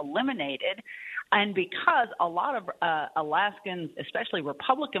gets eliminated, and because a lot of Alaskans, especially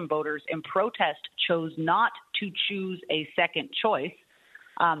Republican voters in protest, chose not to choose a second choice,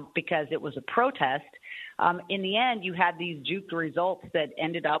 because it was a protest. In the end, you had these juked results that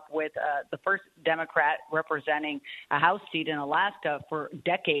ended up with the first Democrat representing a House seat in Alaska for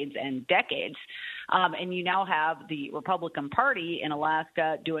decades and decades. And you now have the Republican Party in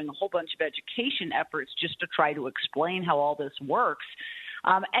Alaska doing a whole bunch of education efforts just to try to explain how all this works.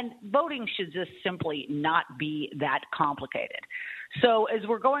 And voting should just simply not be that complicated. So as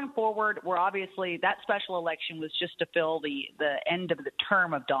we're going forward, we're obviously that special election was just to fill the end of the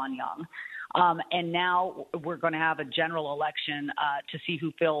term of Don Young. And now we're going to have a general election to see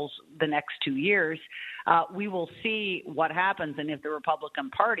who fills the next 2 years. We will see what happens and if the Republican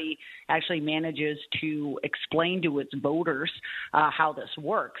Party actually manages to explain to its voters how this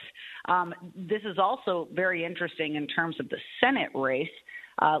works. This is also very interesting in terms of the Senate race.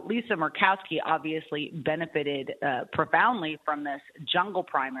 Lisa Murkowski obviously benefited profoundly from this jungle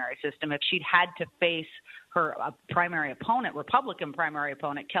primary system. If she'd had to face her primary opponent, Republican primary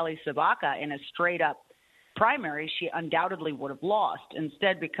opponent, Kelly Tshibaka, in a straight-up primary, she undoubtedly would have lost.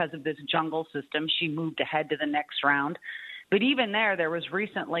 Instead, because of this jungle system, she moved ahead to the next round. But even there was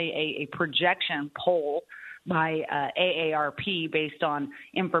recently a projection poll by AARP based on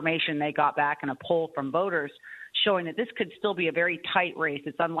information they got back in a poll from voters showing that this could still be a very tight race.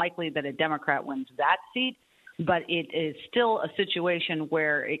 It's unlikely that a Democrat wins that seat, but it is still a situation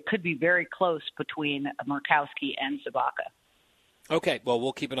where it could be very close between Murkowski and Tshibaka. Okay, well,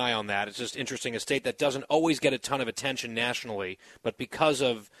 we'll keep an eye on that. It's just interesting, a state that doesn't always get a ton of attention nationally, but because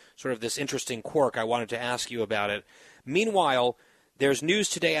of sort of this interesting quirk, I wanted to ask you about it. Meanwhile, there's news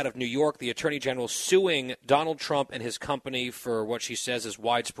today out of New York, the Attorney General suing Donald Trump and his company for what she says is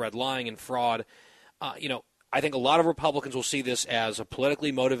widespread lying and fraud. I think a lot of Republicans will see this as a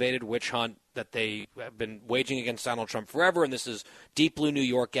politically motivated witch hunt that they have been waging against Donald Trump forever, and this is deep blue New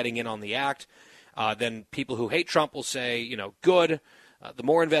York getting in on the act. Then people who hate Trump will say, good. The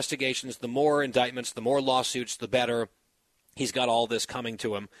more investigations, the more indictments, the more lawsuits, the better. He's got all this coming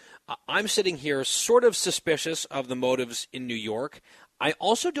to him. I'm sitting here sort of suspicious of the motives in New York. I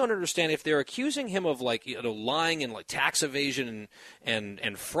also don't understand if they're accusing him of lying and tax evasion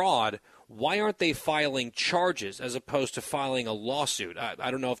and fraud. Why aren't they filing charges as opposed to filing a lawsuit?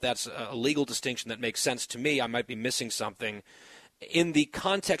 I don't know if that's a legal distinction that makes sense to me. I might be missing something. In the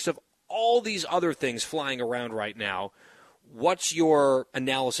context of all these other things flying around right now, what's your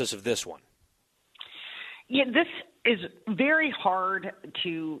analysis of this one? Yeah, this is very hard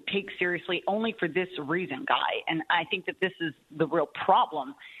to take seriously only for this reason, Guy. And I think that this is the real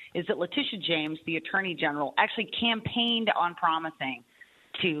problem, is that Letitia James, the Attorney General, actually campaigned on promising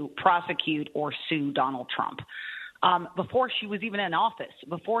to prosecute or sue Donald Trump before she was even in office,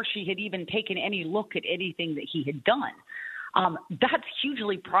 before she had even taken any look at anything that he had done. That's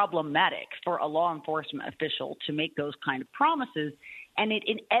hugely problematic for a law enforcement official to make those kind of promises, and it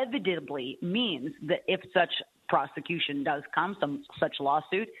inevitably means that if such prosecution does come, some such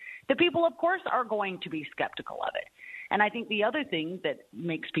lawsuit, the people, of course, are going to be skeptical of it. And I think the other thing that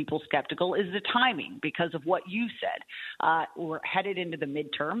makes people skeptical is the timing, because of what you said. We're headed into the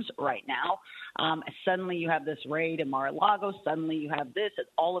midterms right now. Suddenly you have this raid in Mar-a-Lago. Suddenly you have this.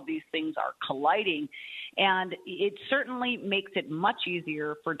 All of these things are colliding. And it certainly makes it much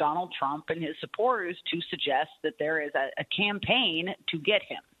easier for Donald Trump and his supporters to suggest that there is a campaign to get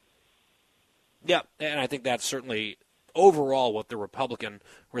him. Yeah, and I think that's certainly overall what the Republican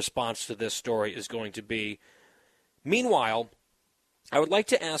response to this story is going to be. Meanwhile, I would like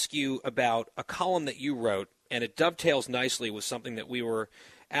to ask you about a column that you wrote, and it dovetails nicely with something that we were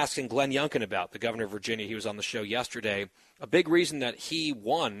asking Glenn Youngkin about, the governor of Virginia. He was on the show yesterday. A big reason that he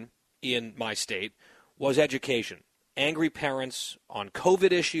won in my state was education. Angry parents on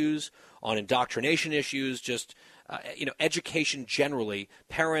COVID issues, on indoctrination issues, just education generally.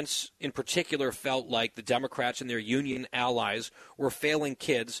 Parents in particular felt like the Democrats and their union allies were failing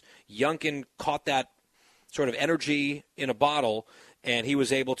kids. Youngkin caught that sort of energy in a bottle, and he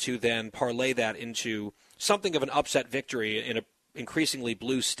was able to then parlay that into something of an upset victory in an increasingly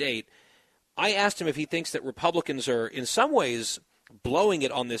blue state. I asked him if he thinks that Republicans are in some ways blowing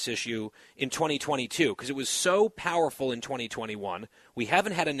it on this issue in 2022, because it was so powerful in 2021. We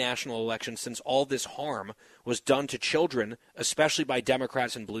haven't had a national election since all this harm was done to children, especially by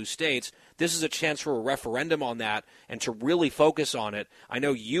Democrats in blue states. This is a chance for a referendum on that and to really focus on it. I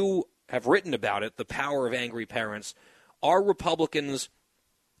know you have written about it, the power of angry parents. Are Republicans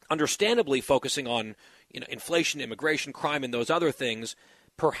understandably focusing on inflation, immigration, crime, and those other things,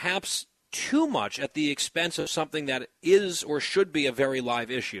 perhaps too much at the expense of something that is or should be a very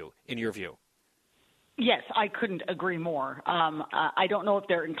live issue, in your view? Yes, I couldn't agree more. I don't know if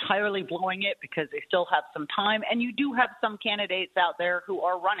they're entirely blowing it because they still have some time, and you do have some candidates out there who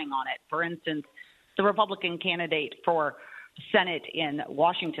are running on it. For instance, the Republican candidate for Senate in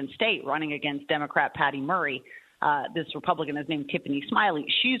Washington State running against Democrat Patty Murray. This Republican is named Tiffany Smiley.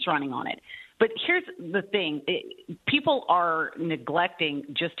 She's running on it. But here's the thing. People are neglecting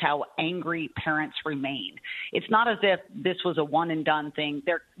just how angry parents remain. It's not as if this was a one-and-done thing.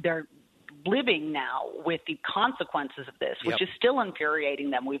 They're living now with the consequences of this, which is still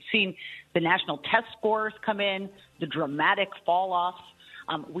infuriating them. We've seen the national test scores come in, the dramatic fall-offs.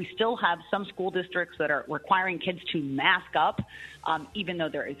 We still have some school districts that are requiring kids to mask up, even though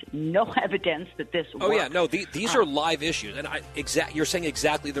there is no evidence that this works. Oh, yeah, no, these are live issues. And you're saying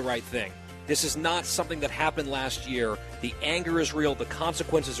exactly the right thing. This is not something that happened last year. The anger is real. The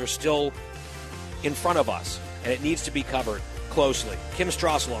consequences are still in front of us, and it needs to be covered closely. Kim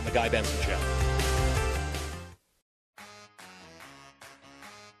Strassel on The Guy Benson Show.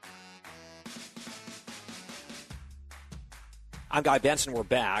 I'm Guy Benson. We're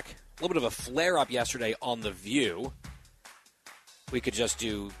back. A little bit of a flare-up yesterday on The View. We could just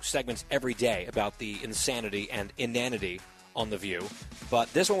do segments every day about the insanity and inanity on The View.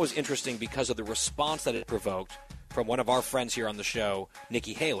 But this one was interesting because of the response that it provoked from one of our friends here on the show,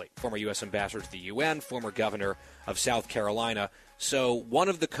 Nikki Haley, former U.S. ambassador to the UN, former governor of South Carolina. So one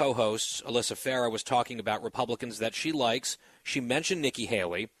of the co-hosts, Alyssa Farah, was talking about Republicans that she likes. She mentioned Nikki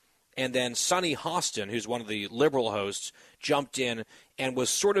Haley. And then Sunny Hostin, who's one of the liberal hosts, jumped in and was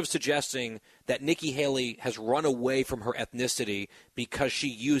sort of suggesting that Nikki Haley has run away from her ethnicity because she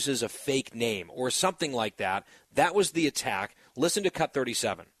uses a fake name or something like that. That was the attack. Listen to Cut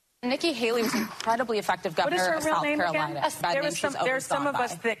 37. Nikki Haley was an incredibly effective governor of South Carolina. There's some of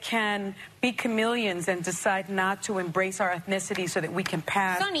us that can be chameleons and decide not to embrace our ethnicity so that we can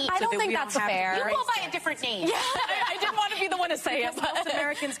pass. Sunny, I don't think that's fair. You go by a different name. Yeah, I didn't want to be the one to say it. But most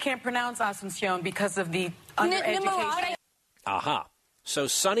Americans can't pronounce Asuncion because of the undereducation. Aha. So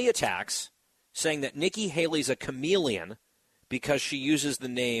Sunny attacks, saying that Nikki Haley's a chameleon because she uses the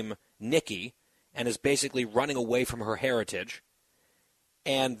name Nikki and is basically running away from her heritage.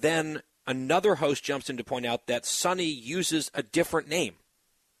 And then another host jumps in to point out that Sunny uses a different name.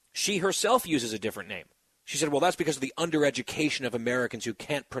 She herself uses a different name. She said, well, that's because of the undereducation of Americans who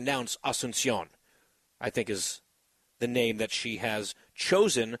can't pronounce Asuncion, I think is the name that she has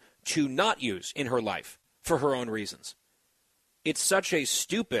chosen to not use in her life for her own reasons. It's such a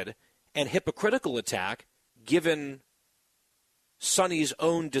stupid and hypocritical attack given Sunny's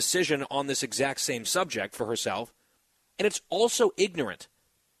own decision on this exact same subject for herself. And it's also ignorant.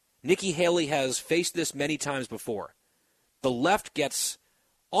 Nikki Haley has faced this many times before. The left gets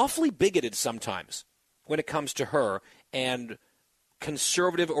awfully bigoted sometimes when it comes to her, and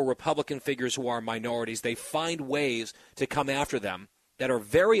conservative or Republican figures who are minorities, they find ways to come after them that are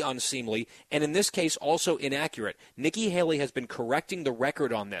very unseemly and in this case also inaccurate. Nikki Haley has been correcting the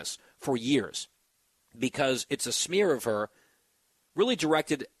record on this for years because it's a smear of her really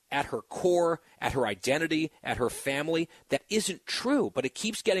directed at her core, at her identity, at her family, that isn't true, but it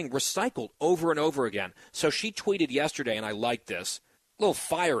keeps getting recycled over and over again. So she tweeted yesterday, and I like this, a little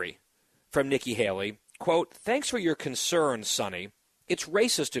fiery from Nikki Haley, quote, "Thanks for your concern, Sunny. It's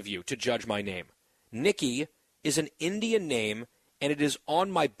racist of you to judge my name. Nikki is an Indian name, and it is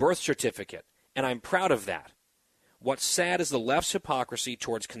on my birth certificate, and I'm proud of that. What's sad is the left's hypocrisy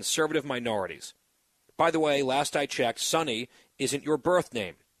towards conservative minorities. By the way, last I checked, Sunny isn't your birth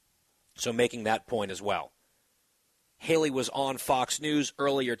name." So making that point as well. Haley was on Fox News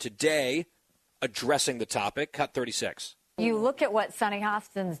earlier today addressing the topic. Cut 36. You look at what Sunny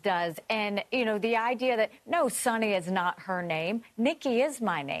Hostin does, and, you know, the idea that, no, Sunny is not her name. Nikki is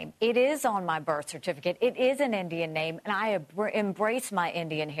my name. It is on my birth certificate. It is an Indian name, and I embrace my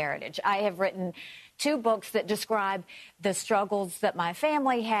Indian heritage. I have written 2 books that describe the struggles that my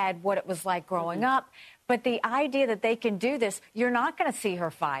family had, what it was like growing up. But the idea that they can do this, you're not going to see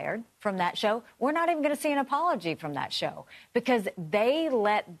her fired from that show. We're not even going to see an apology from that show because they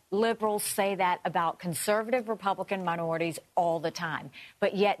let liberals say that about conservative Republican minorities all the time.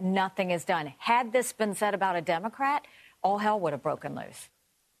 But yet nothing is done. Had this been said about a Democrat, all hell would have broken loose.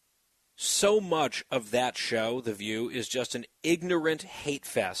 So much of that show, The View, is just an ignorant hate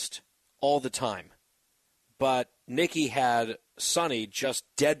fest all the time. But Nikki had Sunny just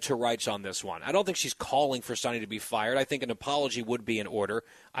dead to rights on this one. I don't think she's calling for Sunny to be fired. I think an apology would be in order.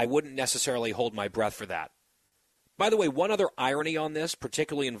 I wouldn't necessarily hold my breath for that. By the way, one other irony on this,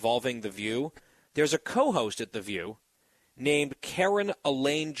 particularly involving The View, there's a co-host at The View named Karen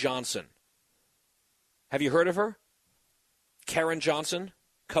Elaine Johnson. Have you heard of her? Karen Johnson,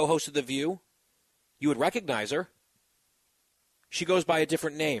 co-host of The View. you would recognize her. She goes by a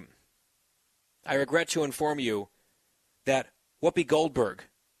different name. I regret to inform you that Whoopi Goldberg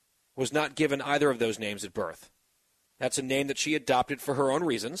was not given either of those names at birth. That's a name that she adopted for her own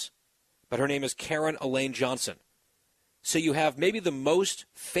reasons, but her name is Karen Elaine Johnson. So you have maybe the most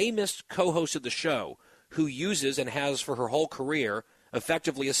famous co-host of the show who uses and has for her whole career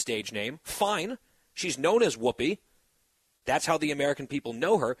effectively a stage name. Fine. She's known as Whoopi. That's how the American people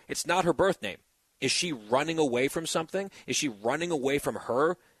know her. It's not her birth name. Is she running away from something? Is she running away from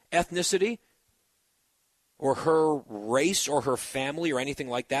her ethnicity or her race or her family or anything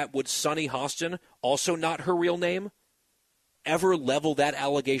like that? Would Sunny Hostin, also not her real name, ever level that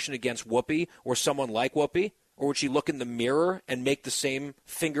allegation against Whoopi or someone like Whoopi? Or would she look in the mirror and make the same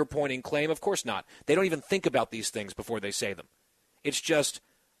finger-pointing claim? Of course not. They don't even think about these things before they say them. It's just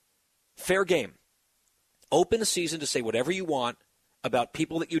fair game. Open season to say whatever you want about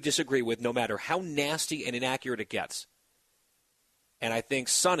people that you disagree with, no matter how nasty and inaccurate it gets. And I think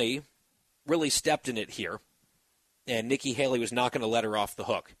Sunny really stepped in it here, and Nikki Haley was not going to let her off the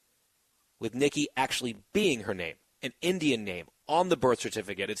hook, with Nikki actually being her name, an Indian name, on the birth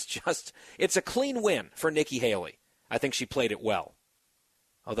certificate. It's a clean win for Nikki Haley. I think she played it well.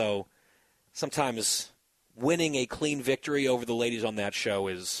 Although sometimes winning a clean victory over the ladies on that show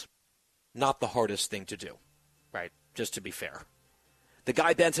is not the hardest thing to do, right? Just to be fair. The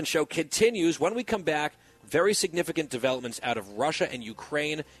Guy Benson Show continues. When we come back, very significant developments out of Russia and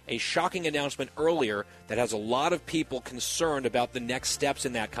Ukraine. A shocking announcement earlier that has a lot of people concerned about the next steps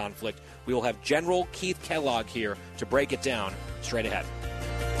in that conflict. We will have General Keith Kellogg here to break it down straight ahead.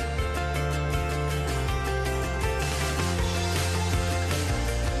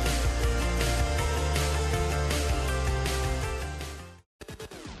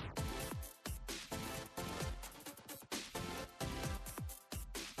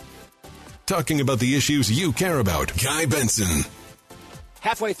 Talking about the issues you care about. Guy Benson.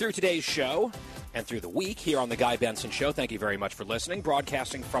 Halfway through today's show and through the week here on The Guy Benson Show. Thank you very much for listening.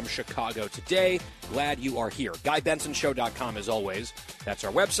 Broadcasting from Chicago today. Glad you are here. GuyBensonShow.com as always. That's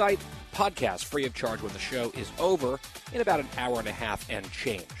our website. Podcast free of charge when the show is over in about an hour and a half and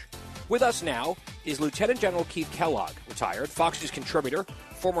change. With us now is Lieutenant General Keith Kellogg, retired, Fox News contributor,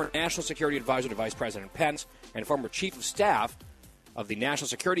 former National Security Advisor to Vice President Pence, and former Chief of Staff of the National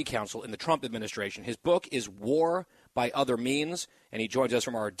Security Council in the Trump administration. His book is War by Other Means, and he joins us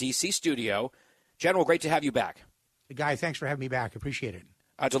from our D.C. studio. General, great to have you back. Guy, thanks for having me back. Appreciate it.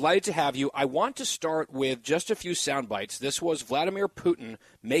 Delighted to have you. I want to start with just a few sound bites. This was Vladimir Putin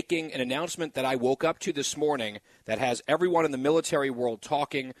making an announcement that I woke up to this morning that has everyone in the military world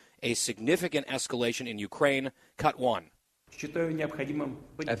talking, a significant escalation in Ukraine. Cut one.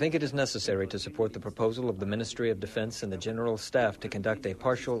 I think it is necessary to support the proposal of the Ministry of Defense and the General Staff to conduct a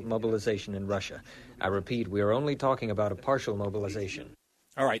partial mobilization in Russia. I repeat, we are only talking about a partial mobilization.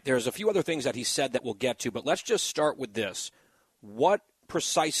 All right, there's a few other things that he said that we'll get to, but let's just start with this. What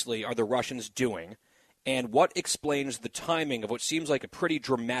precisely are the Russians doing, and what explains the timing of what seems like a pretty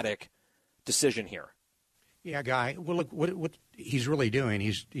dramatic decision here? Yeah, Guy, well, look, what he's really doing,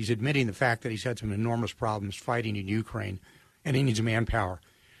 he's admitting the fact that he's had some enormous problems fighting in Ukraine, and he needs manpower.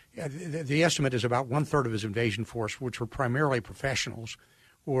 The estimate is about one-third of his invasion force, which were primarily professionals,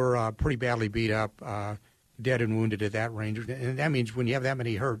 were pretty badly beat up, dead and wounded at that range. And that means when you have that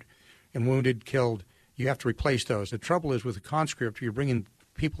many hurt and wounded, killed, you have to replace those. The trouble is with the conscript, you're bringing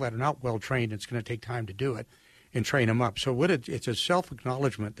people that are not well-trained. It's going to take time to do it and train them up. So it's a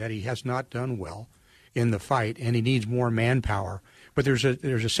self-acknowledgement that he has not done well in the fight, and he needs more manpower. But there's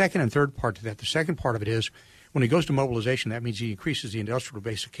a second and third part to that. The second part of it is when he goes to mobilization, that means he increases the industrial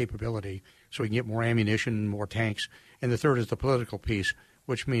base of capability so he can get more ammunition, more tanks. And the third is the political piece,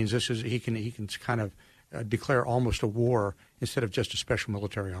 which means he can kind of declare almost a war instead of just a special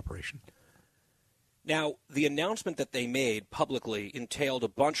military operation. Now, the announcement that they made publicly entailed a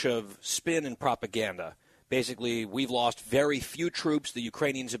bunch of spin and propaganda. Basically, we've lost very few troops. The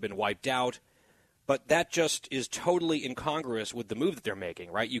Ukrainians have been wiped out. But that just is totally incongruous with the move that they're making,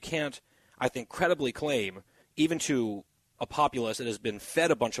 right? You can't, I think, credibly claim, even to a populace that has been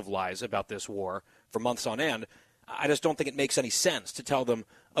fed a bunch of lies about this war for months on end, I just don't think it makes any sense to tell them,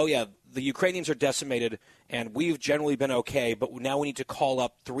 oh, yeah, the Ukrainians are decimated, and we've generally been okay, but now we need to call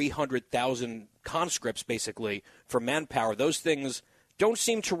up 300,000 conscripts, basically, for manpower. Those things don't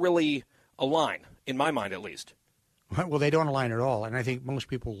seem to really align, in my mind at least. Well, they don't align at all, and I think most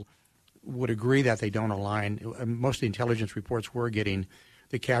people would agree that they don't align. Most of the intelligence reports we're getting,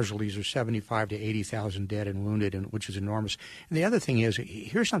 the casualties are 75 to 80,000 dead and wounded, which is enormous. And the other thing is,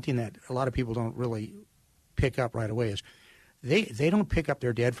 here's something that a lot of people don't really pick up right away, is they don't pick up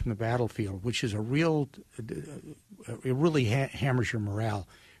their dead from the battlefield, which is it really hammers your morale.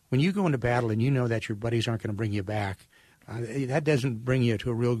 When you go into battle and you know that your buddies aren't going to bring you back, that doesn't bring you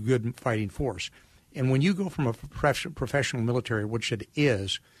to a real good fighting force. And when you go from a professional military, which it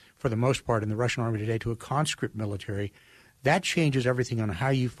is for the most part in the Russian army today, to a conscript military, that changes everything on how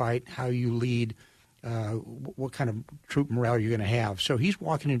you fight, how you lead, what kind of troop morale you're going to have. So he's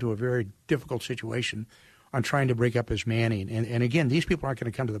walking into a very difficult situation on trying to break up his manning. And again, these people aren't going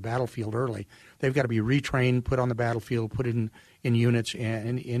to come to the battlefield early. They've got to be retrained, put on the battlefield, put in units,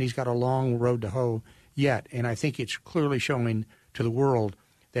 and he's got a long road to hoe yet. And I think it's clearly showing to the world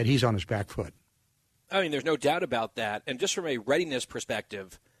that he's on his back foot. I mean, there's no doubt about that. And just from a readiness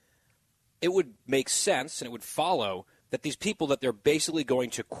perspective, it would make sense and it would follow that these people that they're basically going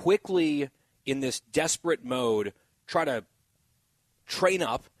to quickly, in this desperate mode, try to train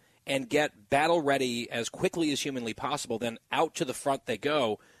up and get battle ready as quickly as humanly possible, then out to the front they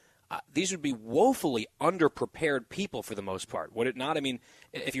go. These would be woefully underprepared people for the most part, would it not? I mean,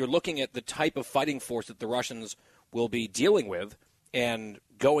 if you're looking at the type of fighting force that the Russians will be dealing with and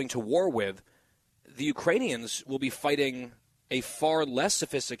going to war with, the Ukrainians will be fighting a far less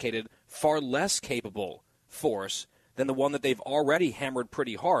sophisticated, far less capable force than the one that they've already hammered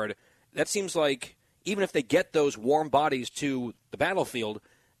pretty hard. That seems like even if they get those warm bodies to the battlefield,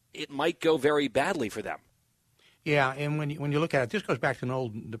 it might go very badly for them. Yeah, and when you look at it, this goes back to an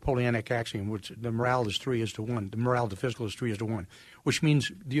old Napoleonic axiom, which the morale is 3:1. The morale to physical is 3:1, which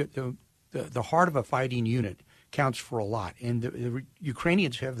means the heart of a fighting unit counts for a lot, and the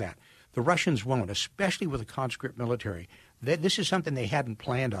Ukrainians have that. The Russians won't, especially with a conscript military. This is something they hadn't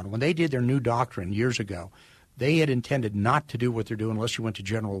planned on. When they did their new doctrine years ago, they had intended not to do what they're doing unless you went to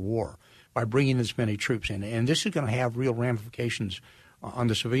general war by bringing as many troops in. And this is going to have real ramifications on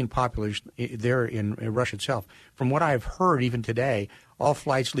the civilian population there in Russia itself. From what I've heard even today, all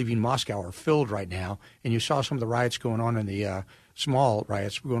flights leaving Moscow are filled right now, and you saw some of the riots going on in the small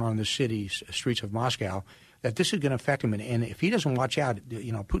riots going on in the streets of Moscow, that this is going to affect him. And if he doesn't watch out,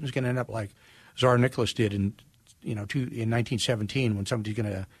 Putin's going to end up like Tsar Nicholas did in 1917 when somebody's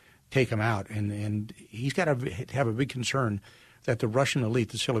going to take him out. And he's got to have a big concern that the Russian elite,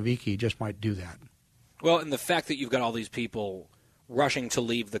 the Siloviki, just might do that. Well, and the fact that you've got all these people rushing to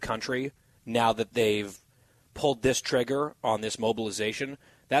leave the country now that they've pulled this trigger on this mobilization,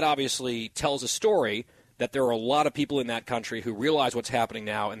 that obviously tells a story that there are a lot of people in that country who realize what's happening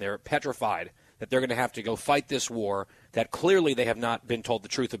now, and they're petrified that they're going to have to go fight this war that clearly they have not been told the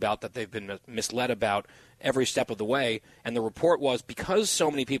truth about, that they've been misled about every step of the way. And the report was because so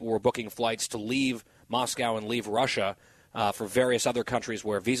many people were booking flights to leave Moscow and leave Russia for various other countries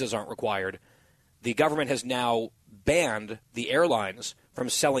where visas aren't required, the government has now banned the airlines from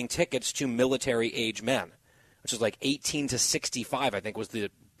selling tickets to military-age men, which is like 18 to 65, I think was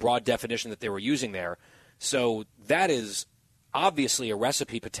the broad definition that they were using there. So that is obviously a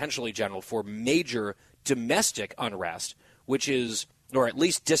recipe, potentially, General, for major domestic unrest, which is, or at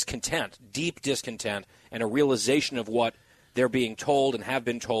least discontent, deep discontent, and a realization of what they're being told and have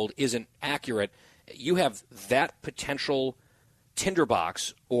been told isn't accurate. You have that potential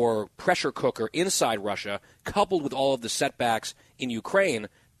tinderbox or pressure cooker inside Russia, coupled with all of the setbacks in Ukraine.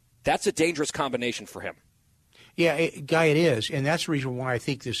 That's a dangerous combination for him. Yeah, Guy, it is. And that's the reason why I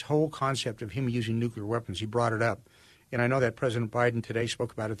think this whole concept of him using nuclear weapons, he brought it up. And I know that President Biden today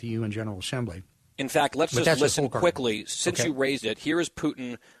spoke about it at the UN General Assembly. In fact, let's just listen quickly. Since you raised it, here is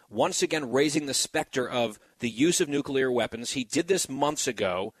Putin once again raising the specter of the use of nuclear weapons. He did this months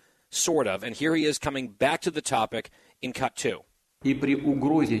ago, sort of, and here he is coming back to the topic in Cut 2.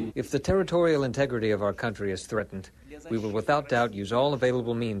 If the territorial integrity of our country is threatened, we will without doubt use all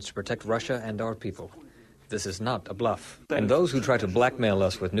available means to protect Russia and our people. This is not a bluff. And those who try to blackmail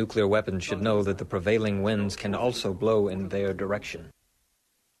us with nuclear weapons should know that the prevailing winds can also blow in their direction.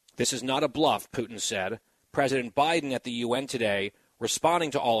 This is not a bluff, Putin said. President Biden at the UN today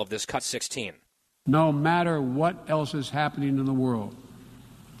responding to all of this, Cut 16. No matter what else is happening in the world,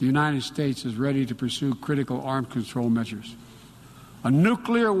 the United States is ready to pursue critical arms control measures. A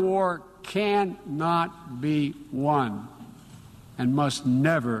nuclear war cannot be won and must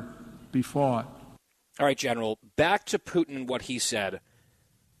never be fought. All right, General, back to Putin and what he said.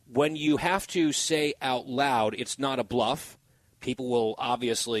 When you have to say out loud it's not a bluff, people will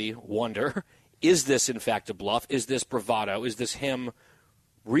obviously wonder, is this in fact a bluff? Is this bravado? Is this him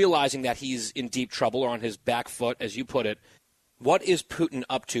realizing that he's in deep trouble or on his back foot, as you put it? What is Putin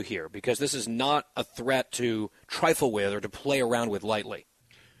up to here? Because this is not a threat to trifle with or to play around with lightly.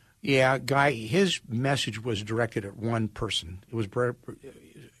 Yeah, Guy, his message was directed at one person. It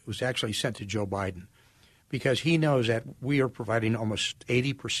was actually sent to Joe Biden. because he knows that we are providing almost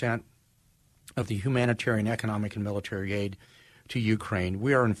 80% of the humanitarian, economic, and military aid to Ukraine.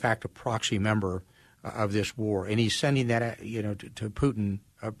 We are, in fact, a proxy member of this war, and he's sending that, to Putin.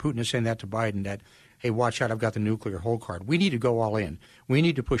 Putin is saying that to Biden, that, hey, watch out, I've got the nuclear hold card. We need to go all in. We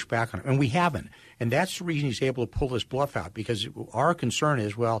need to push back on it, and we haven't. And that's the reason he's able to pull this bluff out, because our concern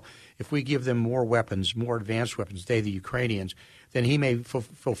is, well, if we give them more weapons, more advanced weapons, the Ukrainians, then he may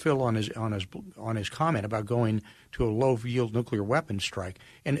fulfill on his comment about going to a low-yield nuclear weapons strike.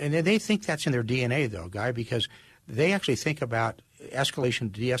 And they think that's in their DNA, though, Guy, because they actually think about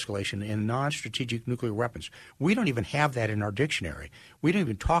escalation, de-escalation in non-strategic nuclear weapons. We don't even have that in our dictionary. We don't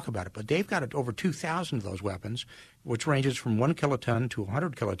even talk about it. But they've got over 2,000 of those weapons, which ranges from 1 kiloton to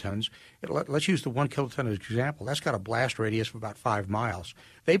 100 kilotons. Let's use the 1 kiloton as an example. That's got a blast radius of about 5 miles.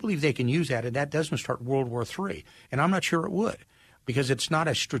 They believe they can use that, and that doesn't start World War III. And I'm not sure it would, because it's not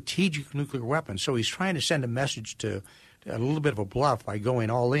a strategic nuclear weapon. So he's trying to send a message to a little bit of a bluff by going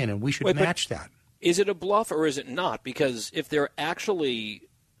all in, and we should match that. Is it a bluff or is it not? Because if they're actually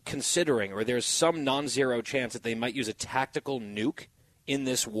considering, or there's some non-zero chance that they might use a tactical nuke in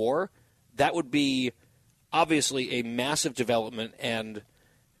this war, that would be obviously a massive development, and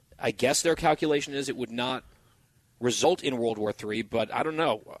I guess their calculation is it would not result in World War III, but I don't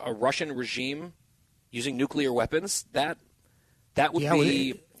know, a Russian regime using nuclear weapons, that would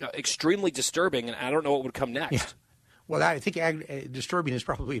be extremely disturbing, and I don't know what would come next. Yeah. Well, I think disturbing is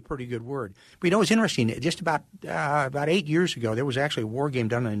probably a pretty good word. But it's interesting. Just about 8 years ago, there was actually a war game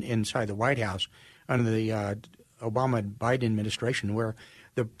done inside the White House under the Obama-Biden administration, where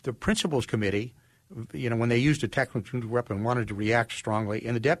the Principals Committee, when they used a tactical nuclear weapon, wanted to react strongly,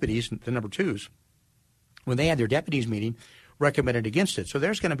 and the deputies, the number twos, when they had their deputies meeting, recommended against it. So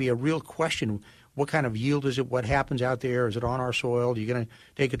there's going to be a real question: what kind of yield is it? What happens out there? Is it on our soil? Are you going to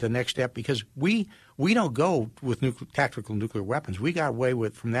take it the next step? Because we don't go with tactical nuclear weapons. We got away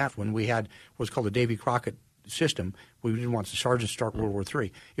from that when we had what's called the Davy Crockett system. We didn't want the sergeants to start World War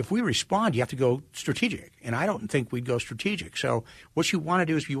III. If we respond, you have to go strategic, and I don't think we'd go strategic. So what you want to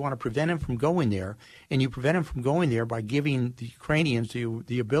do is you want to prevent him from going there, and you prevent him from going there by giving the Ukrainians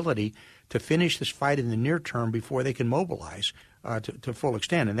the ability to finish this fight in the near term before they can mobilize to full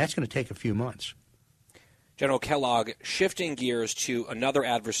extent, and that's going to take a few months. General Kellogg, shifting gears to another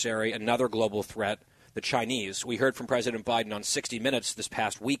adversary, another global threat, the Chinese. We heard from President Biden on 60 Minutes this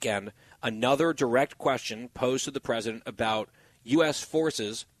past weekend, another direct question posed to the president about U.S.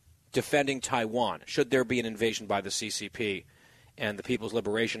 forces defending Taiwan, should there be an invasion by the CCP and the People's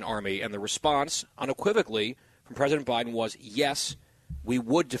Liberation Army. And the response, unequivocally, from President Biden was, yes, we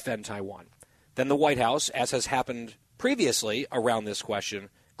would defend Taiwan. Then the White House, as has happened previously around this question,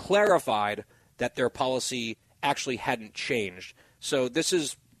 clarified that their policy actually hadn't changed. So this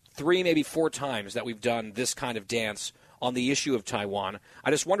is 3, maybe 4 times that we've done this kind of dance on the issue of Taiwan. I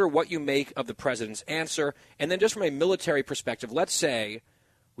just wonder what you make of the president's answer. And then just from a military perspective, let's say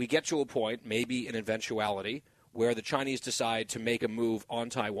we get to a point, maybe an eventuality, where the Chinese decide to make a move on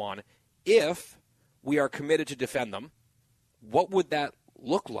Taiwan. If we are committed to defend them, what would that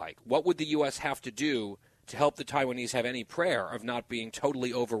look like? What would the U.S. have to do to help the Taiwanese have any prayer of not being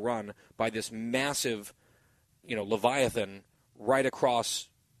totally overrun by this massive, Leviathan right across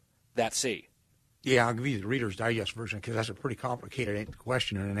that sea? Yeah, I'll give you the Reader's Digest version because that's a pretty complicated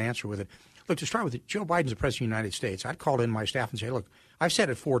question and an answer with it. Look, to start with, Joe Biden's the President of the United States. I'd call in my staff and say, look, I've said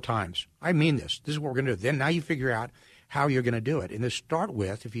it 4 times. I mean this. This is what we're going to do. Then now you figure out how you're going to do it. And to start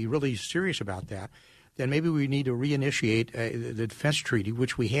with, if you're really serious about that, then maybe we need to reinitiate the defense treaty,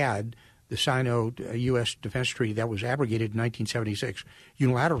 which we had, the Sino-U.S. defense treaty that was abrogated in 1976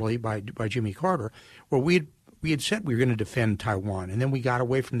 unilaterally by Jimmy Carter, where we had said we were going to defend Taiwan, and then we got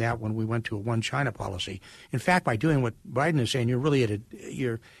away from that when we went to a one China policy. In fact, by doing what Biden is saying, you're really at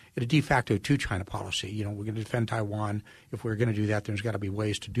a de facto 2 China policy. We're going to defend Taiwan. If we're going to do that, there's got to be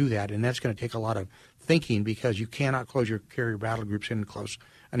ways to do that, and that's going to take a lot of thinking because you cannot close your carrier battle groups in close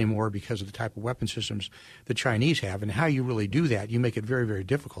anymore because of the type of weapon systems the Chinese have. And how you really do that, you make it very, very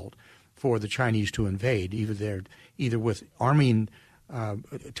difficult for the Chinese to invade, either with arming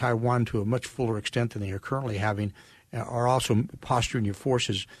Taiwan to a much fuller extent than they are currently having, or also posturing your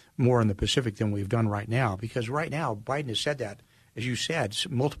forces more in the Pacific than we've done right now. Because right now, Biden has said that, as you said,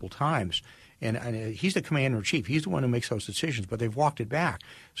 multiple times. And he's the commander-in-chief. He's the one who makes those decisions, but they've walked it back.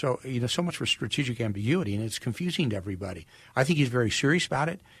 So, so much for strategic ambiguity, and it's confusing to everybody. I think he's very serious about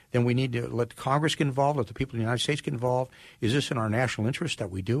it. Then we need to let Congress get involved, let the people of the United States get involved. Is this in our national interest that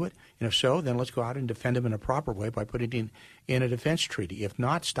we do it? And if so, then let's go out and defend him in a proper way by putting it in a defense treaty. If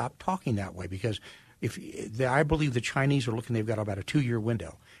not, stop talking that way, because I believe the Chinese are looking, they've got about a 2-year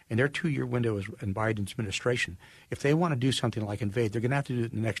window. And their 2-year window is in Biden's administration. If they want to do something like invade, they're going to have to do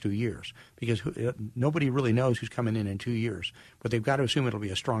it in the next 2 years because nobody really knows who's coming in 2 years. But they've got to assume it'll be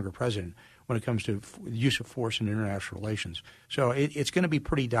a stronger president when it comes to use of force in international relations. So it's going to be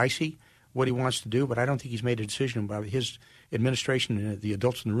pretty dicey what he wants to do, but I don't think he's made a decision about his administration, and the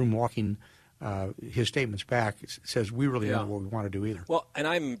adults in the room walking his statements back says we really don't know what we want to do either. Well, and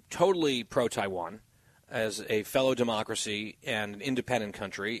I'm totally pro-Taiwan as a fellow democracy and an independent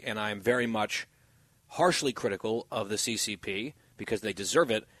country, and I'm very much harshly critical of the CCP because they deserve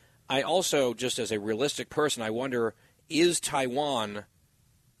it. I also, just as a realistic person, I wonder, is Taiwan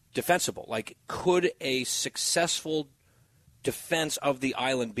defensible? Like, could a successful defense of the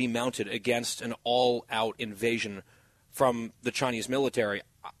island be mounted against an all-out invasion from the Chinese military?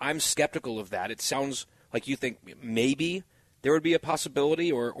 I'm skeptical of that. It sounds like you think maybe there would be a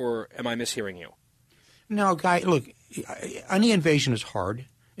possibility, or am I mishearing you? No, Guy, look, any invasion is hard.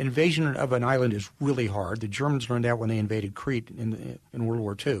 Invasion of an island is really hard. The Germans learned that when they invaded Crete in World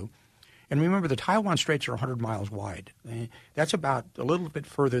War II. And remember, the Taiwan Straits are 100 miles wide. That's about a little bit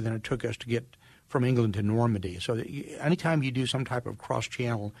further than it took us to get from England to Normandy. So anytime you do some type of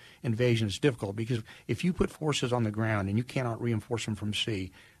cross-channel invasion, it's difficult because if you put forces on the ground and you cannot reinforce them from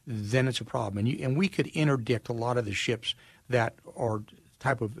sea, then it's a problem. And we could interdict a lot of the ships that are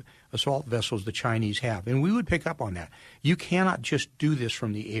type of assault vessels the Chinese have. And we would pick up on that. You cannot just do this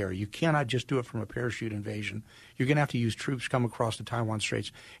from the air. You cannot just do it from a parachute invasion. You're going to have to use troops come across the Taiwan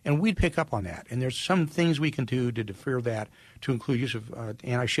Straits. And we'd pick up on that. And there's some things we can do to defer that, to include use of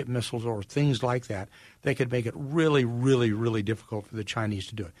anti-ship missiles or things like that. They could make it really, really, really difficult for the Chinese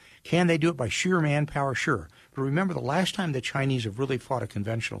to do it. Can they do it by sheer manpower? Sure. But remember, the last time the Chinese have really fought a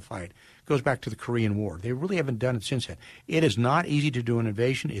conventional fight goes back to the Korean War. They really haven't done it since then. It is not easy to do an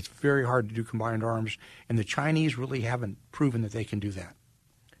invasion. It's very hard to do combined arms, and the Chinese really haven't proven that they can do that.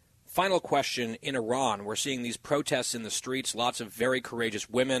 Final question. In Iran, we're seeing these protests in the streets, lots of very courageous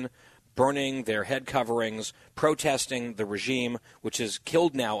women burning their head coverings, protesting the regime, which has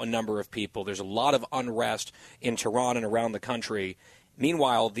killed now a number of people. There's a lot of unrest in Tehran and around the country.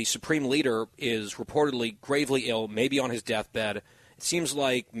 Meanwhile, the supreme leader is reportedly gravely ill, maybe on his deathbed. It seems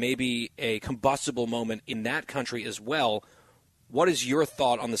like maybe a combustible moment in that country as well. What is your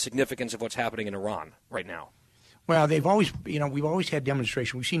thought on the significance of what's happening in Iran right now? Well, they've always, we've always had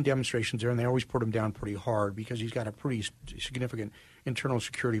demonstrations. We've seen demonstrations there, and they always put him down pretty hard because he's got a pretty significant internal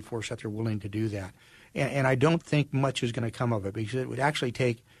security force that they're willing to do that. And I don't think much is going to come of it because it would actually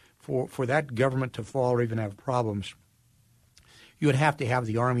take, for that government to fall or even have problems, you would have to have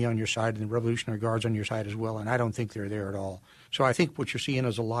the Army on your side and the Revolutionary Guards on your side as well, and I don't think they're there at all. So I think what you're seeing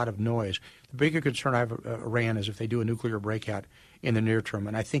is a lot of noise. The bigger concern I have Iran is if they do a nuclear breakout in the near term,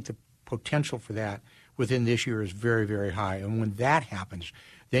 and I think the potential for that within this year is very, very high. And when that happens,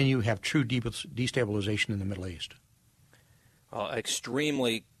 then you have true destabilization in the Middle East.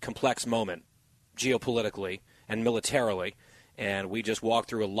 Extremely complex moment geopolitically and militarily. And we just walked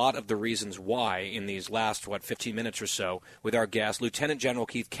through a lot of the reasons why in these last, 15 minutes or so with our guest, Lieutenant General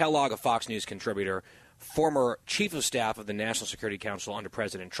Keith Kellogg, a Fox News contributor, former Chief of Staff of the National Security Council under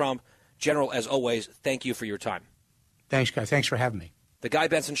President Trump. General, as always, thank you for your time. Thanks, Guy. Thanks for having me. The Guy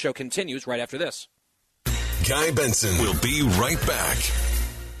Benson Show continues right after this. Guy Benson will be right back.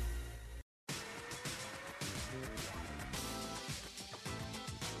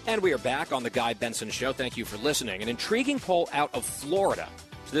 And we are back on the Guy Benson Show. Thank you for listening. An intriguing poll out of Florida.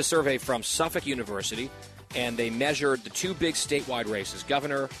 So this survey from Suffolk University, and they measured the two big statewide races,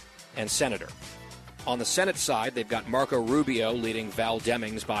 governor and senator. On the Senate side, they've got Marco Rubio leading Val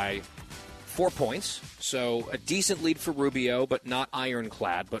Demings by 4 points. So a decent lead for Rubio, but not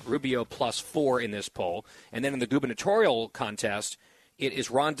ironclad. But Rubio +4 in this poll. And then in the gubernatorial contest, it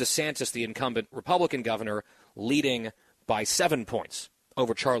is Ron DeSantis, the incumbent Republican governor, leading by 7 points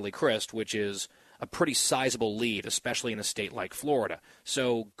over Charlie Crist, which is a pretty sizable lead, especially in a state like Florida.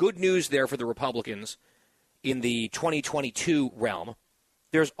 So good news there for the Republicans in the 2022 realm.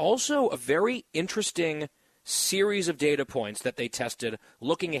 There's also a very interesting series of data points that they tested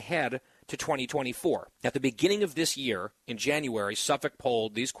looking ahead to 2024. At the beginning of this year, in January, Suffolk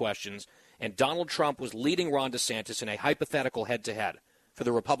polled these questions, and Donald Trump was leading Ron DeSantis in a hypothetical head-to-head for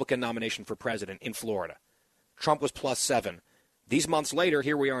the Republican nomination for president in Florida. Trump was +7. These months later,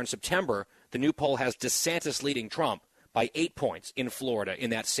 here we are in September, the new poll has DeSantis leading Trump by 8 points in Florida in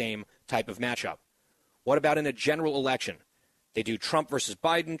that same type of matchup. What about in a general election? They do Trump versus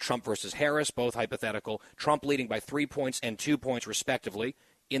Biden, Trump versus Harris, both hypothetical. Trump leading by 3 points and 2 points, respectively,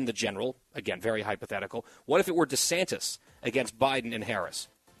 in the general. Again, very hypothetical. What if it were DeSantis against Biden and Harris?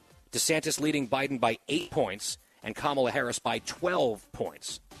 DeSantis leading Biden by 8 points and Kamala Harris by 12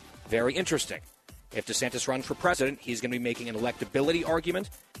 points. Very interesting. If DeSantis runs for president, he's going to be making an electability argument,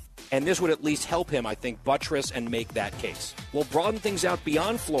 and this would at least help him, I think, buttress and make that case. We'll broaden things out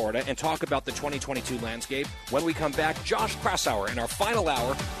beyond Florida and talk about the 2022 landscape when we come back. Josh Kraushaar in our final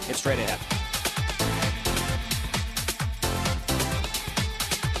hour. It's straight ahead.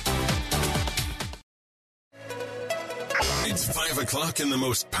 It's 5 o'clock in the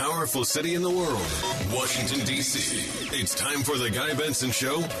most powerful city in the world, Washington, D.C. It's time for the Guy Benson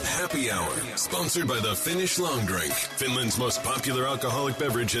Show Happy Hour, sponsored by the Finnish Long Drink. Finland's most popular alcoholic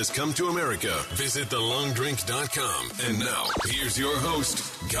beverage has come to America. Visit thelongdrink.com. And now, here's your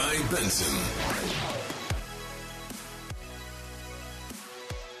host, Guy Benson.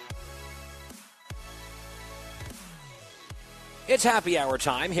 It's happy hour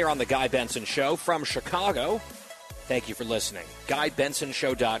time here on the Guy Benson Show from Chicago. Thank you for listening.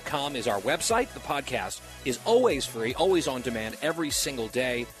 GuyBensonShow.com is our website. The podcast is always free, always on demand, every single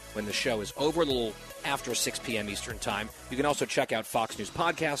day when the show is over, a little after 6 p.m. Eastern Time. You can also check out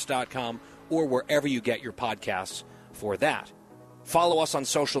FoxNewsPodcast.com or wherever you get your podcasts for that. Follow us on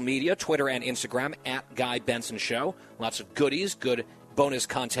social media, Twitter and Instagram, at Guy Benson Show. Lots of goodies, good bonus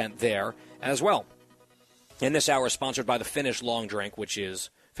content there as well. And this hour is sponsored by the Finnish Long Drink, which is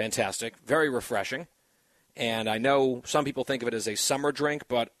fantastic, very refreshing. And I know some people think of it as a summer drink,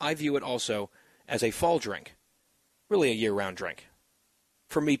 but I view it also as a fall drink, really a year-round drink.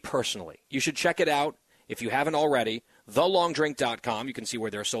 For me personally, you should check it out if you haven't already. TheLongDrink.com. You can see where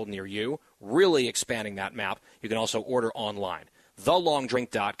they're sold near you, really expanding that map. You can also order online.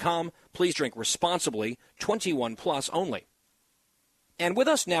 TheLongDrink.com. Please drink responsibly, 21 plus only. And with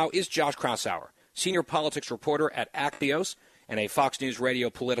us now is Josh Kraushaar, senior politics reporter at Axios and a Fox News Radio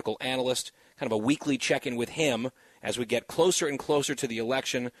political analyst. Kind of a weekly check-in with him as we get closer and closer to the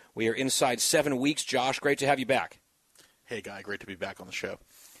election. We are inside 7 weeks. Josh, great to have you back. Hey, Guy, great to be back on the show.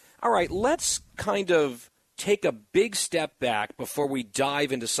 All right, let's kind of take a big step back before we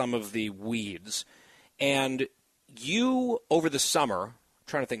dive into some of the weeds. And you, over the summer, I'm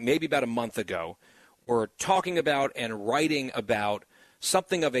trying to think, maybe about a month ago, were talking about and writing about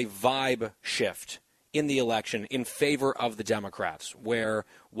something of a vibe shift in the election in favor of the Democrats, where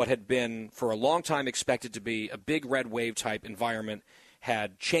what had been for a long time expected to be a big red wave type environment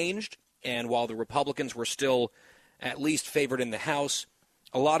had changed. And while the Republicans were still at least favored in the House,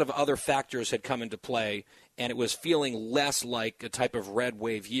 a lot of other factors had come into play, and it was feeling less like a type of red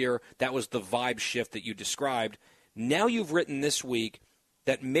wave year. That was the vibe shift that you described. Now you've written this week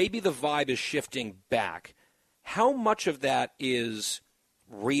that maybe the vibe is shifting back. How much of that is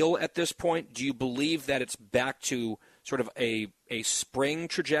real at this point? Do you believe that it's back to sort of a spring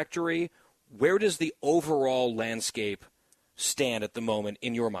trajectory? Where does the overall landscape stand at the moment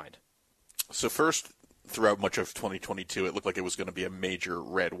in your mind? So first, throughout much of 2022, it looked like it was going to be a major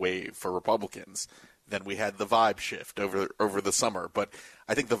red wave for Republicans. Then we had the vibe shift over the summer. But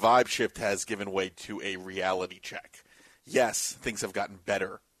I think the vibe shift has given way to a reality check. Yes, things have gotten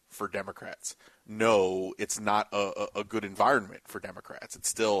better for Democrats. No, it's not a good environment for Democrats. It's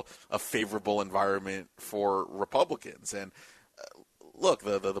still a favorable environment for Republicans. And look,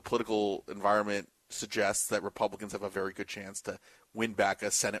 the political environment suggests that Republicans have a very good chance to win back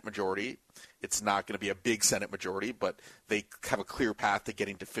a Senate majority. It's not going to be a big Senate majority, but they have a clear path to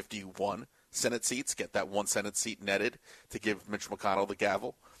getting to 51 Senate seats, get that one Senate seat netted to give Mitch McConnell the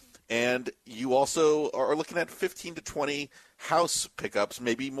gavel. And you also are looking at 15 to 20 House pickups,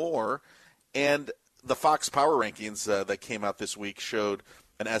 maybe more. And the Fox Power Rankings that came out this week showed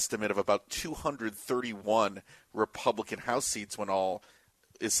an estimate of about 231 Republican House seats when all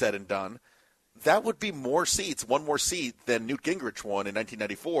is said and done. That would be more seats, one more seat than Newt Gingrich won in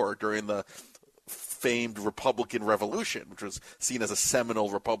 1994 during the famed Republican Revolution, which was seen as a seminal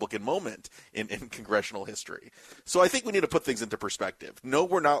Republican moment in congressional history. So I think we need to put things into perspective. No,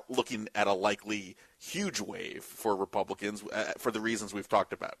 we're not looking at a likely huge wave for Republicans for the reasons we've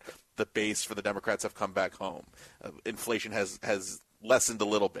talked about. The base for the Democrats have come back home. Inflation has lessened a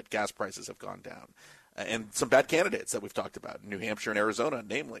little bit. Gas prices have gone down. And some bad candidates that we've talked about, New Hampshire and Arizona,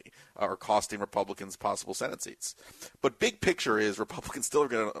 namely, are costing Republicans possible Senate seats. But big picture is Republicans still are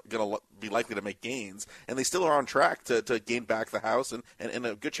going to be likely to make gains, and they still are on track to gain back the House and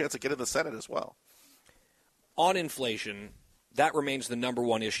a good chance of getting the Senate as well. On inflation, that remains the number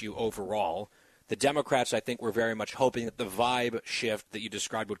one issue overall. The Democrats, I think, were very much hoping that the vibe shift that you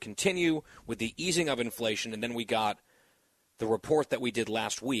described would continue with the easing of inflation, and then we got the report that we did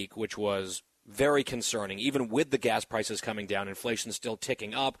last week, which was very concerning. Even with the gas prices coming down, inflation still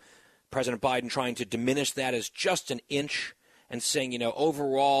ticking up. President Biden trying to diminish that as just an inch and saying,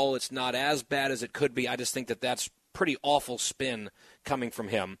 overall it's not as bad as it could be. I just think that that's pretty awful spin coming from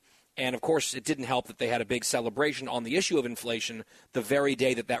him. And, of course, it didn't help that they had a big celebration on the issue of inflation the very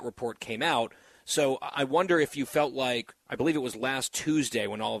day that report came out. So I wonder if you felt like, I believe it was last Tuesday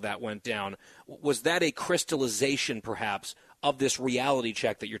when all of that went down, was that a crystallization, perhaps, of this reality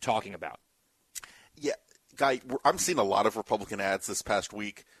check that you're talking about? Yeah, Guy, I'm seeing a lot of Republican ads this past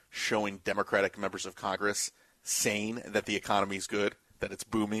week showing Democratic members of Congress saying that the economy's good, that it's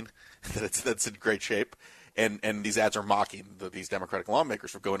booming, that's in great shape. And these ads are mocking these Democratic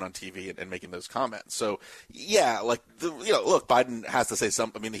lawmakers for going on TV and making those comments. So, yeah, look, Biden has to say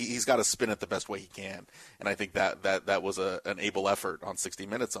something. I mean, he's got to spin it the best way he can. And I think that was an able effort on 60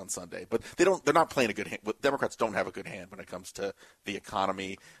 Minutes on Sunday. But they're not playing a good hand. Democrats don't have a good hand when it comes to the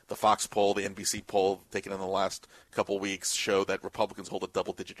economy. The Fox poll, the NBC poll taken in the last couple weeks show that Republicans hold a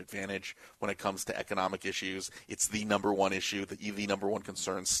double-digit advantage when it comes to economic issues. It's the number one issue, the number one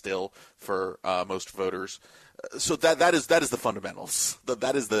concern still for most voters. So that is the fundamentals.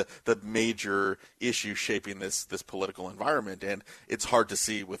 That is the major issue shaping this political environment, and it's hard to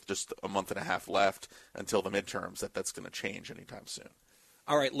see with just a month and a half left until the midterms that's going to change anytime soon.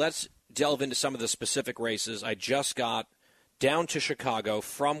 All right, let's delve into some of the specific races. I just got down to Chicago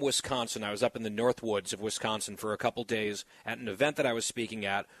from Wisconsin. I was up in the North Woods of Wisconsin for a couple days at an event that I was speaking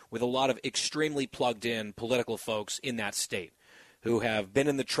at with a lot of extremely plugged-in political folks in that state who have been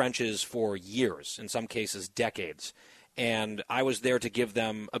in the trenches for years, in some cases decades. And I was there to give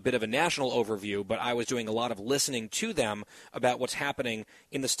them a bit of a national overview, but I was doing a lot of listening to them about what's happening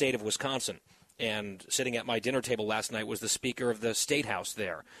in the state of Wisconsin. And sitting at my dinner table last night was the Speaker of the State House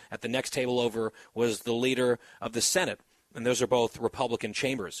there. At the next table over was the leader of the Senate. And those are both Republican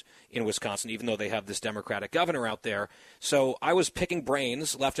chambers in Wisconsin, even though they have this Democratic governor out there. So I was picking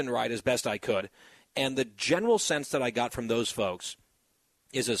brains left and right as best I could. And the general sense that I got from those folks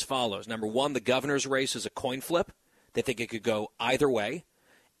is as follows. Number one, the governor's race is a coin flip. They think it could go either way.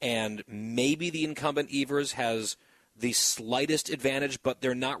 And maybe the incumbent Evers has the slightest advantage, but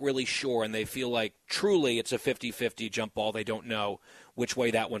they're not really sure. And they feel like truly it's a 50-50 jump ball. They don't know which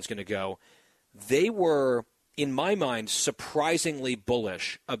way that one's going to go. They were, in my mind, surprisingly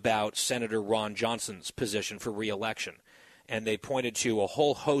bullish about Senator Ron Johnson's position for re-election. And they pointed to a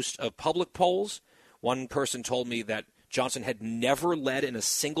whole host of public polls. One person told me that Johnson had never led in a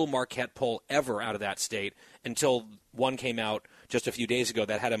single Marquette poll ever out of that state until one came out just a few days ago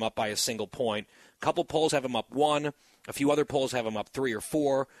that had him up by a single point. A couple polls have him up 1. A few other polls have him up 3 or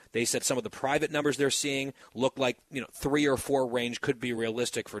 4. They said some of the private numbers they're seeing look like 3 or 4 range could be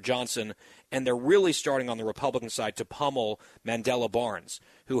realistic for Johnson. And they're really starting on the Republican side to pummel Mandela Barnes,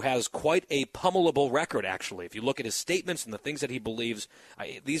 who has quite a pummelable record, actually. If you look at his statements and the things that he believes,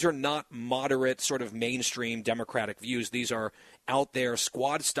 these are not moderate sort of mainstream Democratic views. These are out there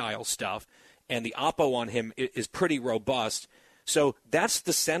squad-style stuff. And the oppo on him is pretty robust. So that's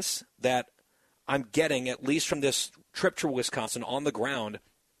the sense that I'm getting, at least from this trip to Wisconsin on the ground,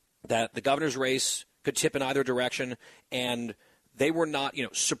 that the governor's race could tip in either direction, and they were not,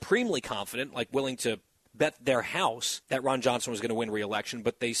 supremely confident, like willing to bet their house that Ron Johnson was going to win re-election,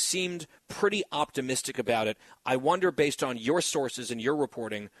 but they seemed pretty optimistic about it. I wonder, based on your sources and your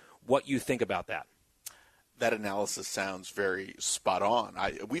reporting, what you think about that. That analysis sounds very spot on.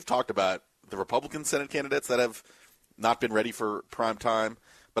 We've talked about the Republican Senate candidates that have not been ready for prime time.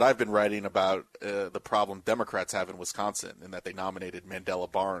 But I've been writing about the problem Democrats have in Wisconsin, in that they nominated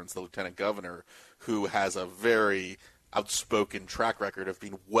Mandela Barnes, the lieutenant governor, who has a very outspoken track record of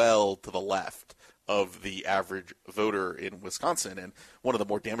being well to the left of the average voter in Wisconsin. And one of the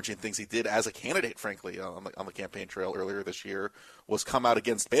more damaging things he did as a candidate, frankly, on the campaign trail earlier this year was come out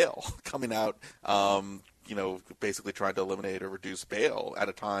against bail, coming out basically trying to eliminate or reduce bail at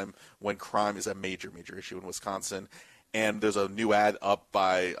a time when crime is a major, major issue in Wisconsin. And there's a new ad up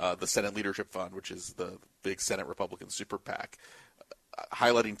by the Senate Leadership Fund, which is the big Senate Republican super PAC,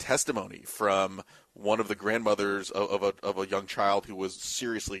 highlighting testimony from one of the grandmothers of a young child who was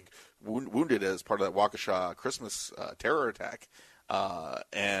seriously wounded as part of that Waukesha Christmas terror attack.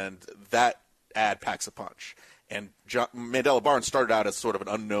 And that ad packs a punch. And Mandela Barnes started out as sort of an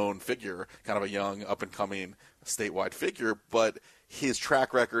unknown figure, kind of a young, up-and-coming statewide figure, but his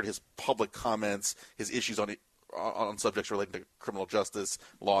track record, his public comments, his issues on subjects relating to criminal justice,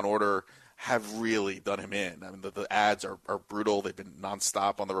 law and order, have really done him in. I mean, the ads are brutal. They've been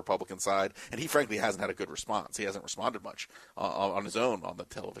nonstop on the Republican side, and he frankly hasn't had a good response. He hasn't responded much on his own on the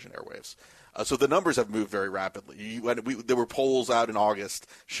television airwaves. So the numbers have moved very rapidly. There were polls out in August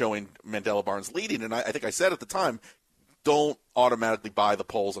showing Mandela Barnes leading, and I think I said at the time, don't automatically buy the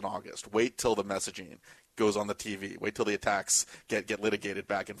polls in August. Wait till the messaging goes on the TV. Wait till the attacks get litigated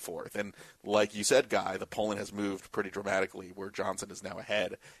back and forth. And like you said, Guy, the polling has moved pretty dramatically where Johnson is now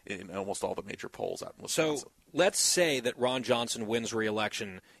ahead in almost all the major polls out in Wisconsin. So let's say that Ron Johnson wins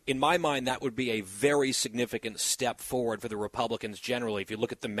re-election. In my mind, that would be a very significant step forward for the Republicans generally. If you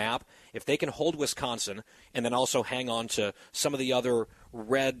look at the map, if they can hold Wisconsin and then also hang on to some of the other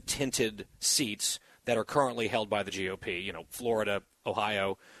red-tinted seats that are currently held by the GOP, Florida,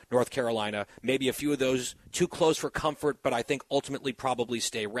 Ohio, North Carolina, maybe a few of those too close for comfort, but I think ultimately probably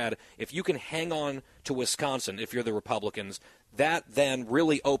stay red. If you can hang on to Wisconsin, if you're the Republicans, that then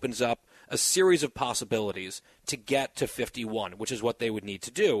really opens up a series of possibilities to get to 51, which is what they would need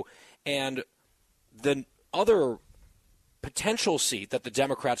to do. And the other potential seat that the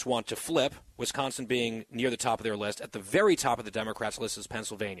Democrats want to flip, Wisconsin being near the top of their list, at the very top of the Democrats' list is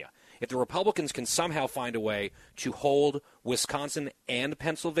Pennsylvania. If the Republicans can somehow find a way to hold Wisconsin and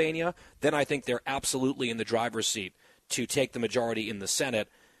Pennsylvania, then I think they're absolutely in the driver's seat to take the majority in the Senate.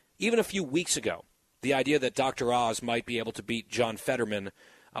 Even a few weeks ago, the idea that Dr. Oz might be able to beat John Fetterman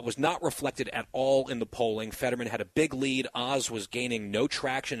was not reflected at all in the polling. Fetterman had a big lead. Oz was gaining no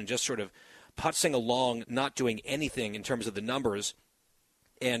traction and just sort of putzing along, not doing anything in terms of the numbers.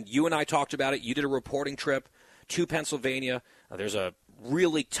 And you and I talked about it. You did a reporting trip to Pennsylvania. There's a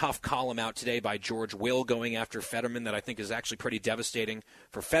really tough column out today by George Will going after Fetterman that I think is actually pretty devastating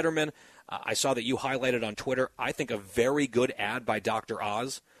for Fetterman. I saw that you highlighted on Twitter, I think, a very good ad by Dr.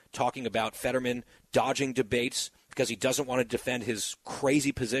 Oz talking about Fetterman dodging debates because he doesn't want to defend his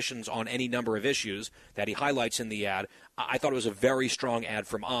crazy positions on any number of issues that he highlights in the ad. I thought it was a very strong ad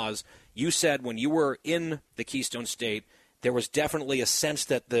from Oz. You said when you were in the Keystone State, there was definitely a sense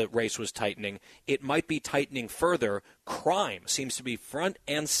that the race was tightening. It might be tightening further. Crime seems to be front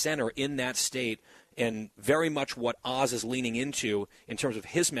and center in that state and very much what Oz is leaning into in terms of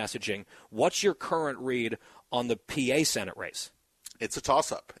his messaging. What's your current read on the PA Senate race? It's a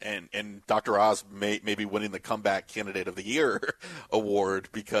toss-up, and Dr. Oz may be winning the Comeback Candidate of the Year award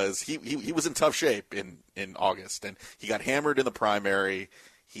because he was in tough shape in August, and he got hammered in the primary.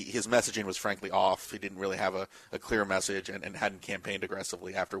 His messaging was frankly off. He didn't really have a clear message and hadn't campaigned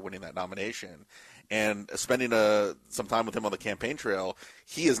aggressively after winning that nomination. And spending some time with him on the campaign trail,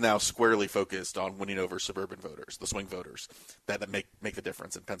 he is now squarely focused on winning over suburban voters, the swing voters that make the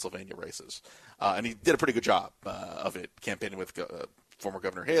difference in Pennsylvania races. And he did a pretty good job of it, campaigning with former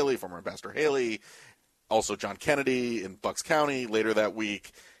Governor Haley, former Ambassador Haley, also John Kennedy in Bucks County later that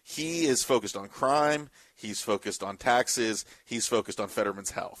week. He is focused on crime. He's focused on taxes. He's focused on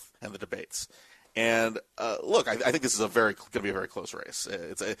Fetterman's health and the debates. And look, I think this is going to be a very close race.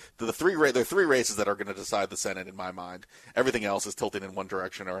 There are three races that are going to decide the Senate in my mind. Everything else is tilting in one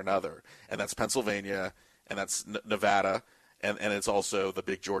direction or another, and that's Pennsylvania, and that's Nevada, and it's also the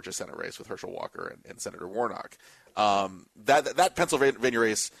big Georgia Senate race with Herschel Walker and Senator Warnock. That Pennsylvania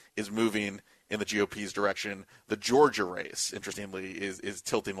race is moving in the GOP's direction. The Georgia race, interestingly, is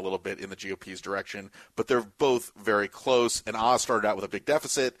tilting a little bit in the GOP's direction, but they're both very close, and Oz started out with a big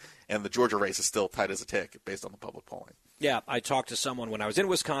deficit, and the Georgia race is still tight as a tick based on the public polling. Yeah, I talked to someone when I was in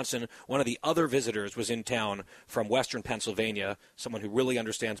Wisconsin. One of the other visitors was in town from western Pennsylvania, someone who really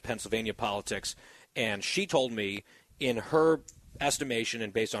understands Pennsylvania politics, and she told me in her estimation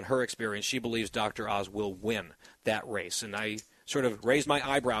and based on her experience, she believes Dr. Oz will win that race, and I sort of raised my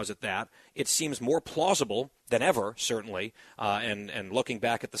eyebrows at that. It seems more plausible than ever, certainly, and looking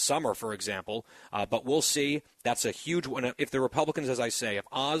back at the summer, for example. But we'll see. That's a huge one. If the Republicans, as I say, if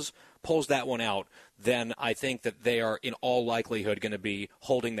Oz pulls that one out, then I think that they are in all likelihood going to be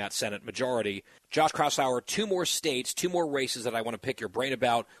holding that Senate majority. Josh Kraushaar, 2 more states, 2 more races that I want to pick your brain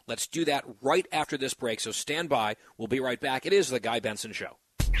about. Let's do that right after this break, so stand by. We'll be right back. It is The Guy Benson Show.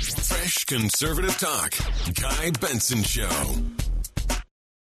 Fresh conservative talk. Guy Benson Show.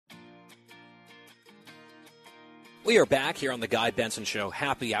 We are back here on the Guy Benson Show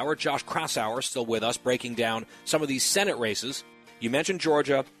Happy Hour. Josh Kraushaar still with us, breaking down some of these Senate races. You mentioned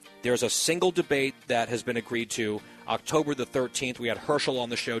Georgia. There's a single debate that has been agreed to, October the 13th. We had Herschel on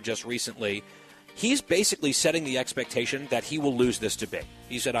the show just recently. He's basically setting the expectation that he will lose this debate.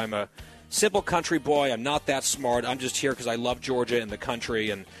 He said, I'm a simple country boy. I'm not that smart. I'm just here because I love Georgia and the country.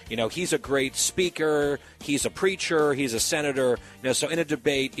 And, he's a great speaker. He's a preacher. He's a senator. So in a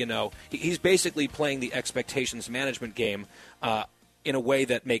debate, he's basically playing the expectations management game in a way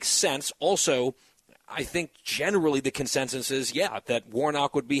that makes sense. Also, I think generally the consensus is, that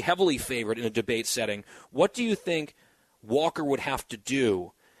Warnock would be heavily favored in a debate setting. What do you think Walker would have to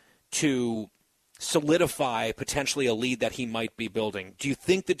do to solidify potentially a lead that he might be building? Do you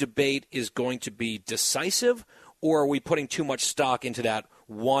think the debate is going to be decisive, or are we putting too much stock into that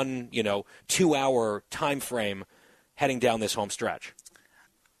 2-hour time frame heading down this home stretch?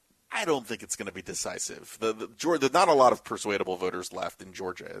 I don't think it's going to be decisive. There's not a lot of persuadable voters left in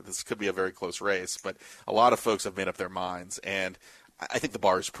Georgia. This could be a very close race, but a lot of folks have made up their minds, and I think the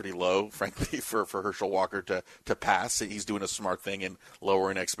bar is pretty low, frankly, for Herschel Walker to pass. He's doing a smart thing in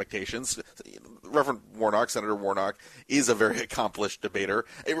lowering expectations. Reverend Warnock, Senator Warnock, is a very accomplished debater.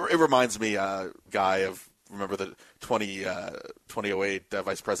 It reminds me, Guy, of remember the 2008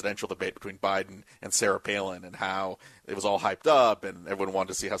 vice presidential debate between Biden and Sarah Palin, and how it was all hyped up and everyone wanted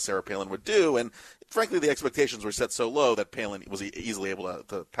to see how Sarah Palin would do. And frankly, the expectations were set so low that Palin was easily able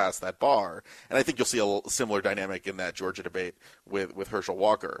to pass that bar. And I think you'll see a similar dynamic in that Georgia debate with Herschel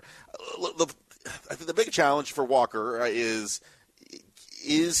Walker. I think the big challenge for Walker is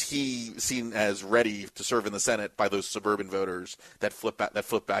he seen as ready to serve in the Senate by those suburban voters that flip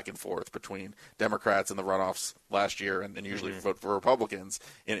back and forth between Democrats in the runoffs last year and usually vote for Republicans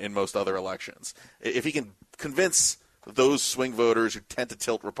in most other elections? If he can convince those swing voters who tend to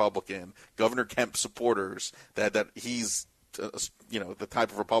tilt Republican, Governor Kemp supporters, that he's the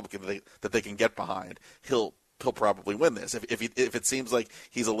type of Republican that they can get behind, he'll probably win this. If it seems like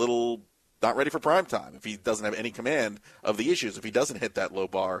he's a little not ready for prime time, if he doesn't have any command of the issues, if he doesn't hit that low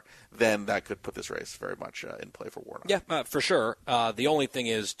bar, then that could put this race very much in play for Warnock. Yeah, for sure. The only thing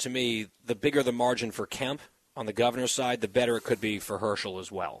is, to me, the bigger the margin for Kemp on the governor's side, the better it could be for Herschel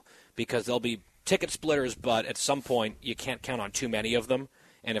as well, because there'll be ticket splitters, but at some point you can't count on too many of them.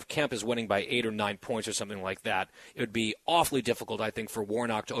 And if Kemp is winning by 8 or 9 points or something like that, it would be awfully difficult, I think, for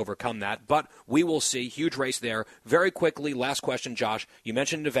Warnock to overcome that. But we will see. Huge race there. Very quickly, last question, Josh. You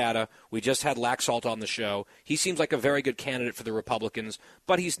mentioned Nevada. We just had Laxalt on the show. He seems like a very good candidate for the Republicans,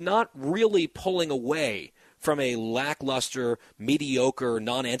 but he's not really pulling away from a lackluster, mediocre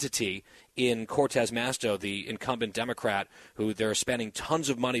nonentity in Cortez Masto, the incumbent Democrat, who they're spending tons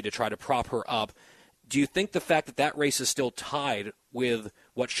of money to try to prop her up. Do you think the fact that that race is still tied with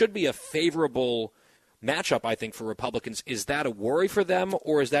what should be a favorable matchup, I think, for Republicans, is that a worry for them,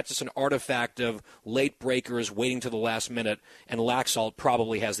 or is that just an artifact of late breakers waiting to the last minute, and Laxalt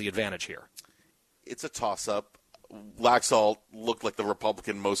probably has the advantage here? It's a toss-up. Laxalt looked like the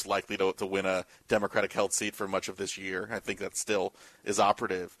Republican most likely to win a Democratic-held seat for much of this year. I think that still is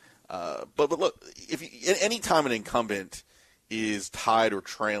operative. But look, any time an incumbent is tied or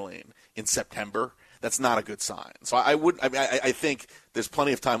trailing in September, that's not a good sign. So I think there's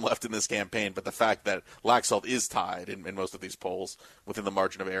plenty of time left in this campaign, but the fact that Laxalt is tied in most of these polls within the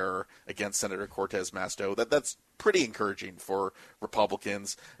margin of error against Senator Cortez Masto, that's pretty encouraging for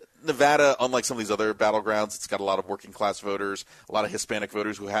Republicans. Nevada, unlike some of these other battlegrounds, it's got a lot of working class voters, a lot of Hispanic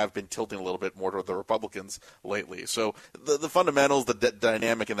voters who have been tilting a little bit more toward the Republicans lately. So the fundamentals, the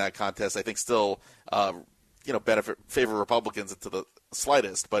dynamic in that contest, I think still favor Republicans to the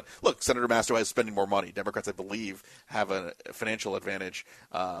slightest. But look, Senator Masto has spending more money. Democrats, I believe, have a financial advantage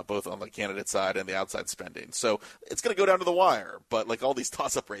both on the candidate side and the outside spending. So it's going to go down to the wire. But like all these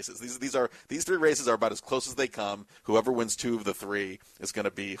toss-up races, these three races are about as close as they come. Whoever wins 2 of the 3 is going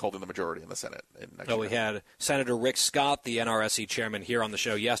to be holding the majority in the Senate next year. We had Senator Rick Scott, the NRSC chairman, here on the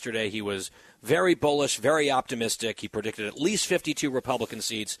show yesterday. He was very bullish, very optimistic. He predicted at least 52 Republican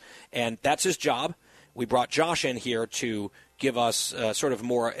seats, and that's his job. We brought Josh in here to give us sort of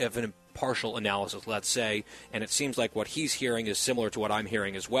more of an impartial analysis, let's say, and it seems like what he's hearing is similar to what I'm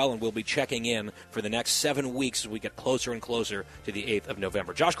hearing as well, and we'll be checking in for the next 7 weeks as we get closer and closer to the 8th of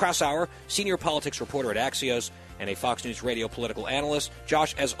November. Josh Kraushaar, senior politics reporter at Axios and a Fox News radio political analyst.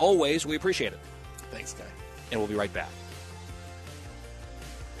 Josh, as always, we appreciate it. Thanks, Guy. And we'll be right back.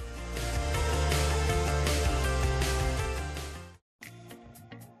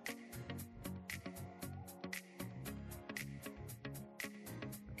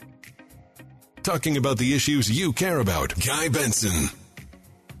 Talking about the issues you care about. Guy Benson.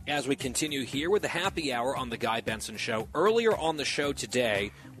 As we continue here with the happy hour on the Guy Benson Show, earlier on the show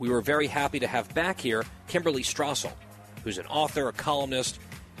today, we were very happy to have back here Kimberly Strassel, who's an author, a columnist,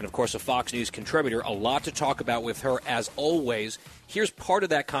 and of course a Fox News contributor. A lot to talk about with her, as always. Here's part of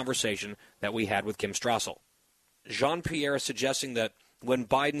that conversation that we had with Kim Strassel. Jean-Pierre suggesting that when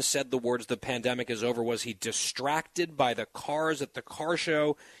Biden said the words, "the pandemic is over," was he distracted by the cars at the car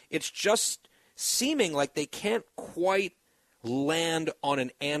show? It's just seeming like they can't quite land on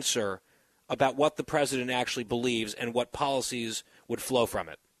an answer about what the president actually believes and what policies would flow from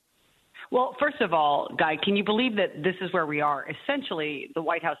it. Well, first of all, Guy, can you believe that this is where we are? Essentially, the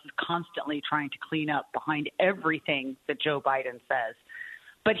White House is constantly trying to clean up behind everything that Joe Biden says.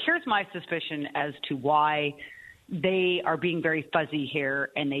 But here's my suspicion as to why they are being very fuzzy here,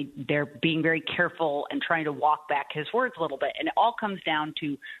 and they're being very careful and trying to walk back his words a little bit. And it all comes down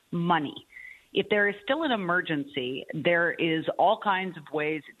to money. If there is still an emergency, there is all kinds of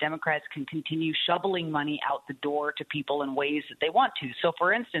ways that Democrats can continue shoveling money out the door to people in ways that they want to. So,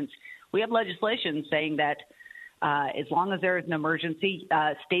 for instance, we have legislation saying that as long as there is an emergency,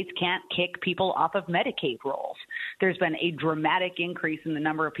 states can't kick people off of Medicaid rolls. There's been a dramatic increase in the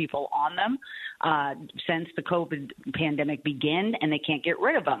number of people on them since the COVID pandemic began, and they can't get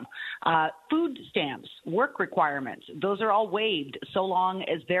rid of them. Food stamps, work requirements, those are all waived so long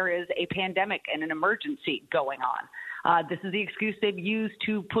as there is a pandemic and an emergency going on. This is the excuse they've used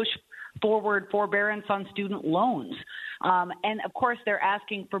to push forward forbearance on student loans. And, of course, they're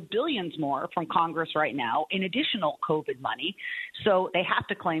asking for billions more from Congress right now in additional COVID money. So they have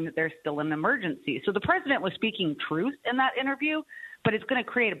to claim that there's still an emergency. So the president was speaking truth in that interview, but it's going to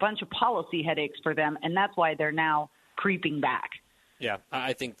create a bunch of policy headaches for them, and that's why they're now creeping back. Yeah,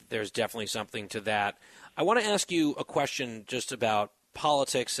 I think there's definitely something to that. I want to ask you a question just about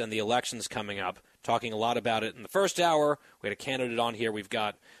politics and the elections coming up. Talking a lot about it in the first hour. We had a candidate on here. We've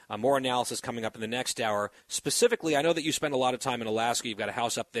got more analysis coming up in the next hour. Specifically, I know that you spend a lot of time in Alaska. You've got a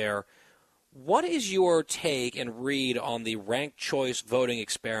house up there. What is your take and read on the ranked choice voting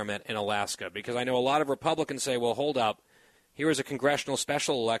experiment in Alaska? Because I know a lot of Republicans say, well, hold up. Here is a congressional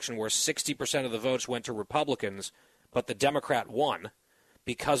special election where 60% of the votes went to Republicans, but the Democrat won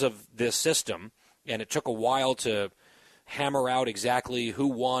because of this system, and it took a while to hammer out exactly who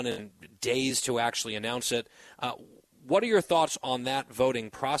won and days to actually announce it. What are your thoughts on that voting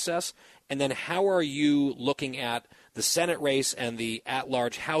process? And then how are you looking at the Senate race and the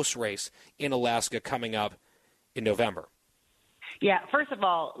at-large House race in Alaska coming up in November? Yeah, first of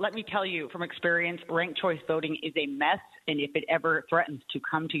all, let me tell you from experience, ranked choice voting is a mess. And if it ever threatens to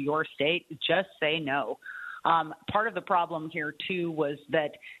come to your state, just say no. Part of the problem here, too, was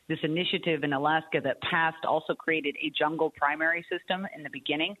that this initiative in Alaska that passed also created a jungle primary system in the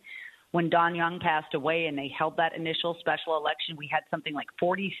beginning. When Don Young passed away and they held that initial special election, we had something like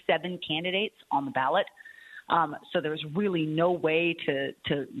 47 candidates on the ballot. So there was really no way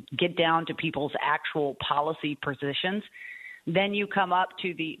to get down to people's actual policy positions. Then you come up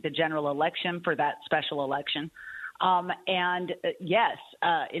to the general election for that special election. Yes,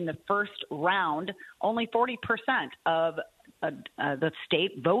 in the first round, only 40% of the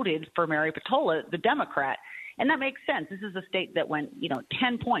state voted for Mary Peltola, the Democrat. And that makes sense. This is a state that went,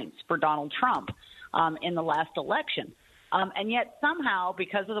 10 points for Donald Trump in the last election. And yet somehow,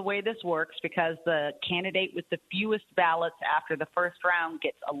 because of the way this works, because the candidate with the fewest ballots after the first round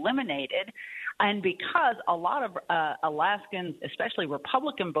gets eliminated, and because a lot of Alaskans, especially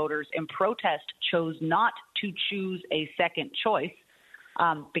Republican voters in protest, chose not to choose a second choice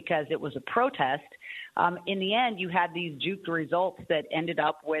because it was a protest, in the end, you had these juked results that ended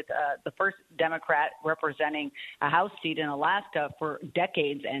up with the first Democrat representing a House seat in Alaska for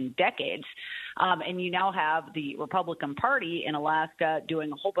decades and decades. And you now have the Republican Party in Alaska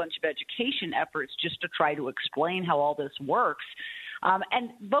doing a whole bunch of education efforts just to try to explain how all this works. And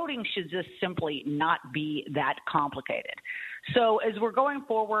voting should just simply not be that complicated. So as we're going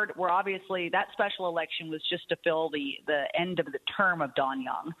forward, we're obviously that special election was just to fill the end of the term of Don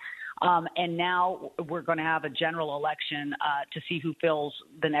Young. And now we're going to have a general election to see who fills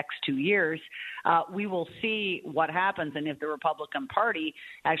the next 2 years. We will see what happens and if the Republican Party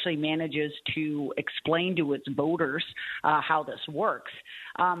actually manages to explain to its voters how this works.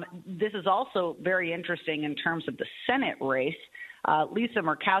 This is also very interesting in terms of the Senate race. Lisa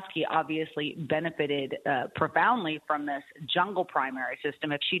Murkowski obviously benefited profoundly from this jungle primary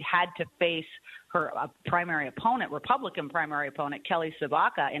system. If she'd had to face her primary opponent, Republican primary opponent, Kelly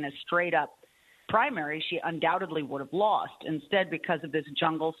Tshibaka, in a straight-up primary, she undoubtedly would have lost. Instead, because of this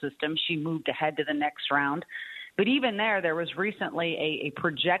jungle system, she moved ahead to the next round. But even there was recently a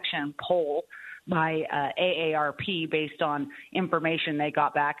projection poll by AARP based on information they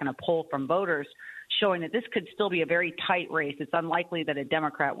got back in a poll from voters showing that this could still be a very tight race. It's unlikely that a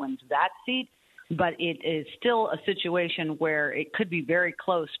Democrat wins that seat, but it is still a situation where it could be very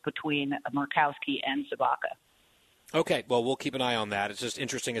close between Murkowski and Tshibaka. Okay, well, we'll keep an eye on that. It's just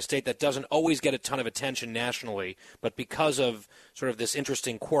interesting, a state that doesn't always get a ton of attention nationally, but because of sort of this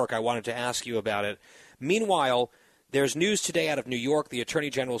interesting quirk, I wanted to ask you about it. Meanwhile, there's news today out of New York, the Attorney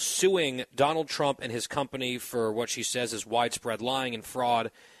General suing Donald Trump and his company for what she says is widespread lying and fraud.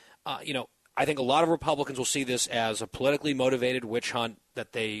 I think a lot of Republicans will see this as a politically motivated witch hunt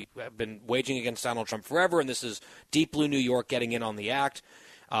that they have been waging against Donald Trump forever, and this is Deep Blue New York getting in on the act.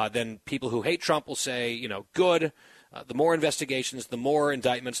 Then people who hate Trump will say, good. The more investigations, the more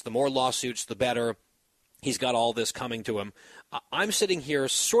indictments, the more lawsuits, the better. he's got all this coming to him. I'm sitting here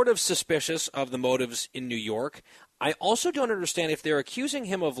sort of suspicious of the motives in New York. I also don't understand if they're accusing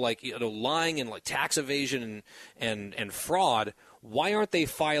him of lying and tax evasion and fraud. Why aren't they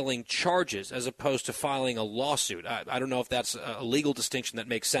filing charges as opposed to filing a lawsuit? I don't know if that's a legal distinction that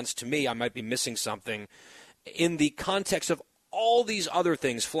makes sense to me. I might be missing something. In the context of all these other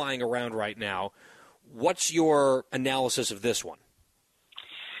things flying around right now, what's your analysis of this one?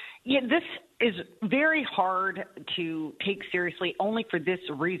 Yeah, this is very hard to take seriously only for this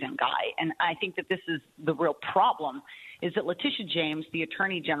reason, Guy. And I think that this is the real problem, is that Letitia James, the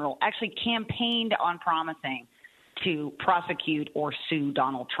Attorney General, actually campaigned on promising to prosecute or sue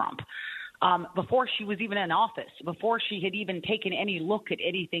Donald Trump before she was even in office, before she had even taken any look at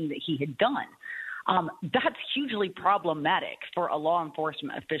anything that he had done. That's hugely problematic for a law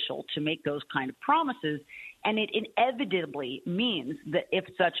enforcement official to make those kind of promises. And it inevitably means that if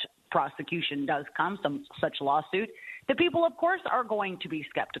such prosecution does come, such lawsuit, the people, of course, are going to be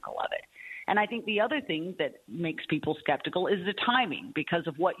skeptical of it. And I think the other thing that makes people skeptical is the timing, because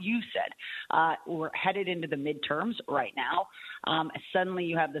of what you said. We're headed into the midterms right now. Suddenly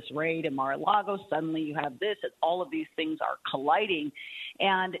you have this raid in Mar-a-Lago. Suddenly you have this. All of these things are colliding.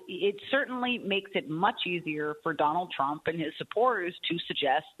 And it certainly makes it much easier for Donald Trump and his supporters to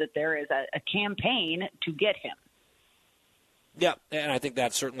suggest that there is a campaign to get him. Yeah, and I think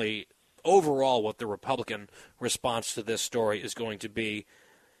that's certainly overall what the Republican response to this story is going to be.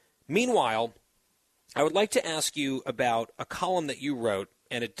 Meanwhile, I would like to ask you about a column that you wrote,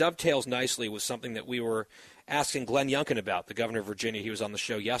 and it dovetails nicely with something that we were asking Glenn Youngkin about, the governor of Virginia. He was on the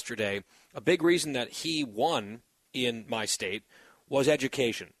show yesterday. A big reason that he won in my state was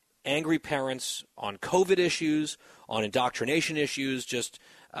education. Angry parents on COVID issues, on indoctrination issues, just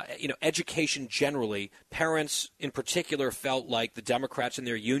education generally. Parents in particular felt like the Democrats and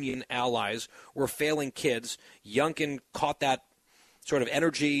their union allies were failing kids. Youngkin caught that sort of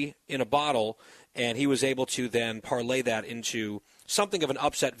energy in a bottle, and he was able to then parlay that into something of an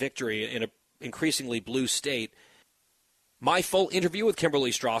upset victory in an increasingly blue state. My full interview with Kimberly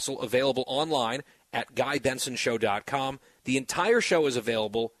Strassel available online at GuyBensonShow.com. The entire show is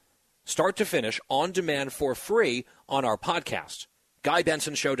available, start to finish, on demand for free on our podcast.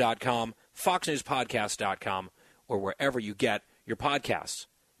 GuyBensonShow.com, FoxNewsPodcast.com, or wherever you get your podcasts.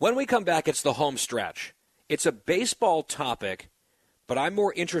 When we come back, it's the home stretch. It's a baseball topic, but I'm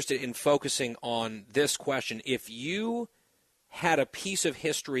more interested in focusing on this question. If you had a piece of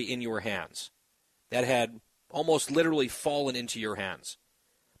history in your hands that had almost literally fallen into your hands,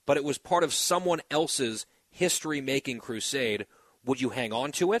 but it was part of someone else's history-making crusade, would you hang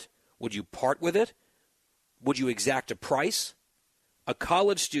on to it? Would you part with it? Would you exact a price? A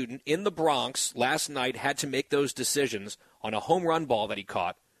college student in the Bronx last night had to make those decisions on a home run ball that he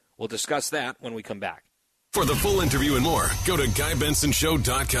caught. We'll discuss that when we come back. For the full interview and more, go to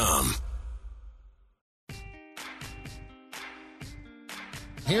GuyBensonShow.com.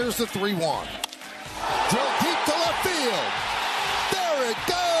 Here's the 3-1. Drill deep to left field. There it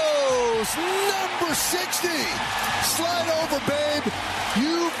goes. Number 60. Slide over, babe.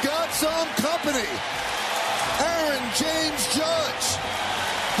 You've got some company. Aaron James Judge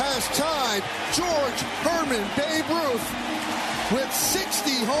has tied George Herman Babe Ruth with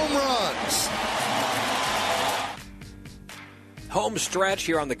 60 home runs. Home stretch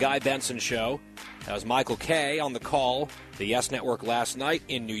here on the Guy Benson Show. That was Michael Kay on the call, the Yes Network last night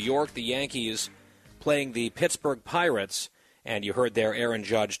in New York. The Yankees playing the Pittsburgh Pirates, and you heard there Aaron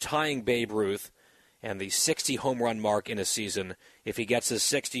Judge tying Babe Ruth and the 60 home run mark in a season. If he gets his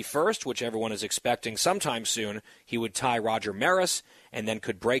 61st, which everyone is expecting sometime soon, he would tie Roger Maris and then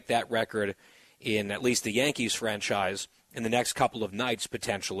could break that record in at least the Yankees franchise in the next couple of nights,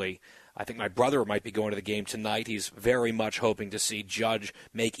 potentially. I think my brother might be going to the game tonight. He's very much hoping to see Judge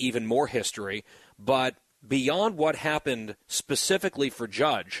make even more history. But beyond what happened specifically for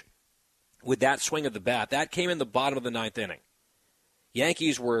Judge with that swing of the bat, that came in the bottom of the ninth inning.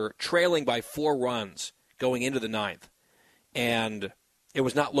 Yankees were trailing by 4 runs going into the ninth, and it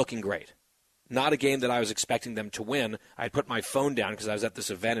was not looking great. Not a game that I was expecting them to win. I put my phone down because I was at this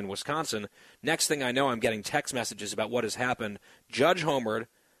event in Wisconsin. Next thing I know, I'm getting text messages about what has happened. Judge homered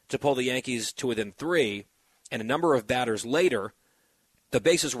to pull the Yankees to within 3, and a number of batters later, the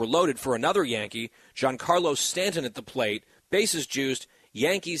bases were loaded for another Yankee, Giancarlo Stanton at the plate, bases juiced,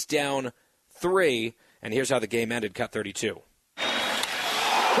 Yankees down 3, and here's how the game ended, cut 32.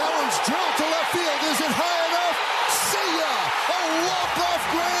 That one's drilled to left field. Is it high enough? See ya! A walk-off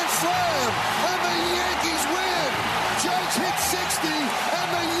grand slam, and the Yankees win. Judge hit 60, and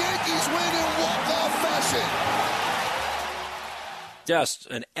the Yankees win in walk-off fashion. Just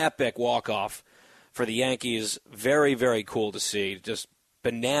an epic walk-off for the Yankees. Very, very cool to see. Just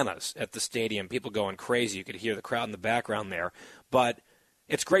bananas at the stadium. People going crazy. You could hear the crowd in the background there. But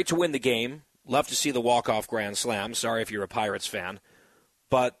it's great to win the game. Love to see the walk-off grand slam. Sorry if you're a Pirates fan.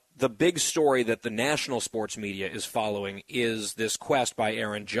 But the big story that the national sports media is following is this quest by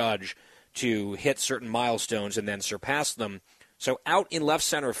Aaron Judge to hit certain milestones and then surpass them. So out in left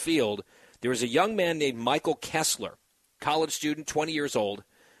center field, there was a young man named Michael Kessler, college student, 20 years old,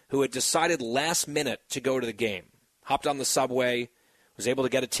 who had decided last minute to go to the game. Hopped on the subway, was able to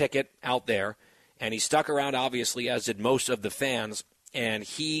get a ticket out there, and he stuck around, obviously, as did most of the fans, and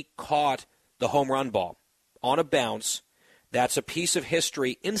he caught the home run ball on a bounce. That's a piece of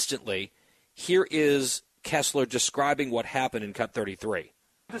history instantly. Here is Kessler describing what happened in Cut 33.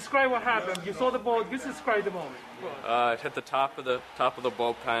 Describe what happened. You saw the ball. Just describe the moment. It hit the top of the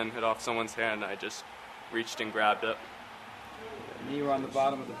bullpen, hit off someone's hand. I just reached and grabbed it. And you were on the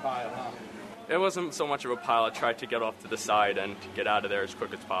bottom of the pile, huh? It wasn't so much of a pile. I tried to get off to the side and get out of there as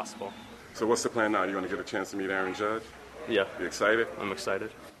quick as possible. So what's the plan now? You want to get a chance to meet Aaron Judge? Yeah. You excited? I'm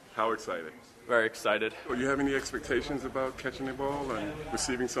excited. How excited? Very excited. Do you have any expectations about catching the ball and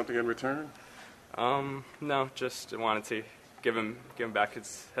receiving something in return? No, just wanted to give him back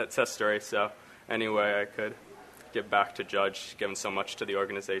his history. So any way I could give back to Judge, given so much to the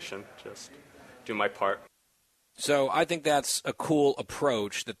organization, just do my part. So I think that's a cool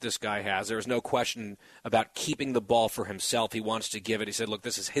approach that this guy has. There's no question about keeping the ball for himself. He wants to give it. He said, look,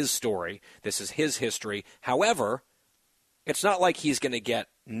 this is his story. This is his history. However, it's not like he's going to get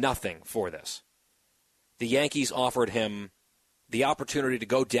nothing for this. The Yankees offered him the opportunity to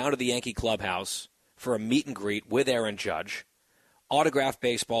go down to the Yankee clubhouse for a meet and greet with Aaron Judge, autographed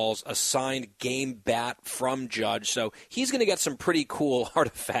baseballs, a signed game bat from Judge. So he's going to get some pretty cool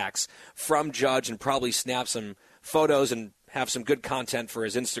artifacts from Judge and probably snap some photos and have some good content for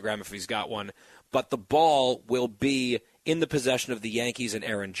his Instagram if he's got one. But the ball will be in the possession of the Yankees and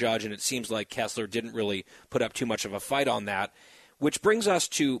Aaron Judge, and it seems like Kessler didn't really put up too much of a fight on that, which brings us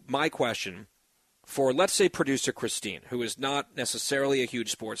to my question for, let's say, producer Christine, who is not necessarily a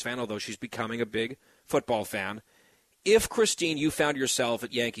huge sports fan, although she's becoming a big football fan. If, Christine, you found yourself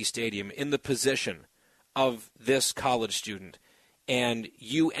at Yankee Stadium in the position of this college student and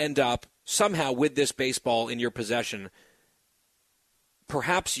you end up somehow with this baseball in your possession,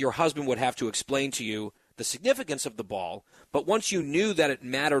 perhaps your husband would have to explain to you the significance of the ball, but once you knew that it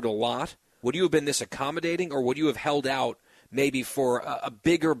mattered a lot, would you have been this accommodating, or would you have held out maybe for a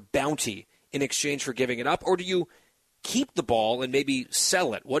bigger bounty in exchange for giving it up, or do you keep the ball and maybe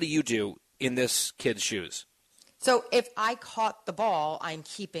sell it? What do you do in this kid's shoes? So if I caught the ball, I'm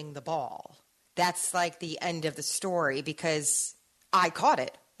keeping the ball. That's like the end of the story because I caught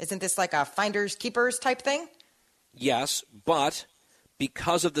it. Isn't this like a finders keepers type thing? Yes, but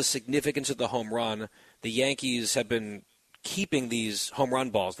because of the significance of the home run, the Yankees have been keeping these home run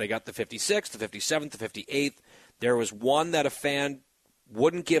balls. They got the 56th, the 57th, the 58th. There was one that a fan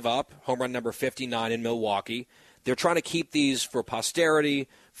wouldn't give up, home run number 59 in Milwaukee. They're trying to keep these for posterity,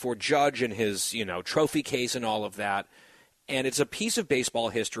 for Judge and his, trophy case and all of that. And it's a piece of baseball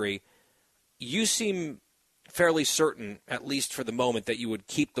history. You seem fairly certain, at least for the moment, that you would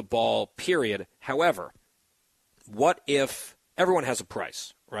keep the ball, period. However, what if everyone has a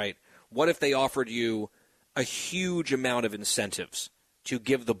price, right? What if they offered you a huge amount of incentives to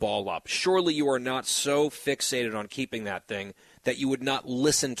give the ball up? Surely you are not so fixated on keeping that thing that you would not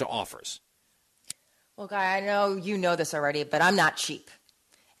listen to offers. Well, Guy, I know you know this already, but I'm not cheap.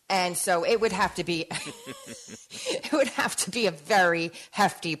 And so it would have to be a very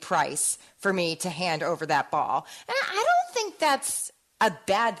hefty price for me to hand over that ball. And I don't think that's a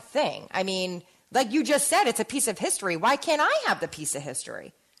bad thing. I mean, like you just said, it's a piece of history. Why can't I have the piece of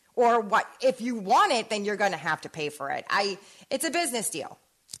history? Or what? If you want it, then you're going to have to pay for it. It's a business deal.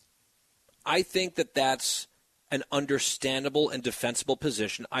 I think that that's an understandable and defensible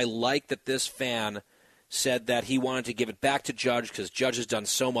position. I like that this fan said that he wanted to give it back to Judge because Judge has done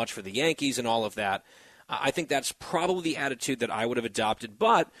so much for the Yankees and all of that. I think that's probably the attitude that I would have adopted.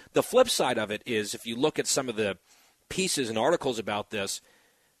 But the flip side of it is, if you look at some of the pieces and articles about this,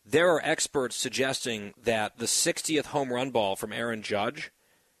 there are experts suggesting that the 60th home run ball from Aaron Judge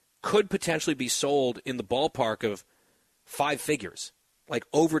could potentially be sold in the ballpark of 5 figures, like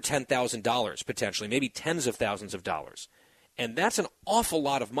over $10,000 potentially, maybe tens of thousands of dollars. And that's an awful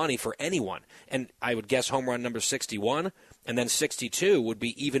lot of money for anyone. And I would guess home run number 61 and then 62 would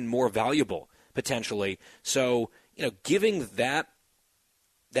be even more valuable potentially. So, giving that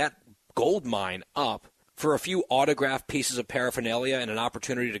gold mine up for a few autographed pieces of paraphernalia and an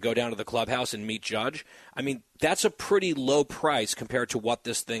opportunity to go down to the clubhouse and meet Judge, I mean, that's a pretty low price compared to what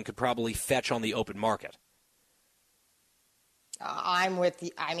this thing could probably fetch on the open market. I'm with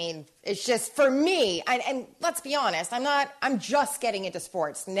you. I mean, it's just for me, and let's be honest, I'm just getting into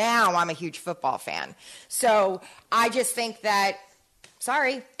sports. Now I'm a huge football fan. So I just think that,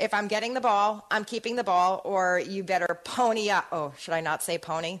 sorry, if I'm getting the ball, I'm keeping the ball, or you better pony up. Oh, should I not say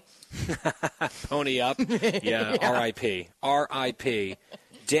pony? Pony up? Yeah, R.I.P. R.I.P.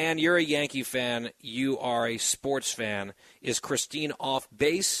 Dan, you're a Yankee fan. You are a sports fan. Is Christine off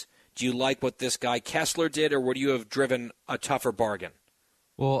base? Do you like what this guy Kessler did, or would you have driven a tougher bargain?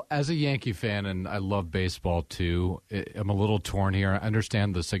 Well, as a Yankee fan, and I love baseball too, I'm a little torn here. I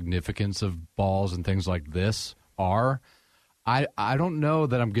understand the significance of balls and things like this are. I don't know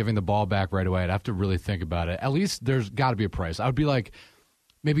that I'm giving the ball back right away. I'd have to really think about it. At least there's got to be a price. I would be like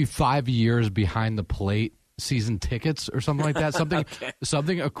maybe 5 years behind the plate season tickets or something like that. Something Okay.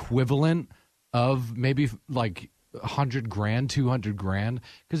 something equivalent of maybe like $100,000, $200,000,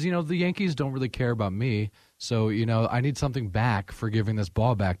 because the Yankees don't really care about me, so I need something back for giving this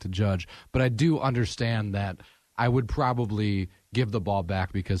ball back to Judge. But I do understand that I would probably give the ball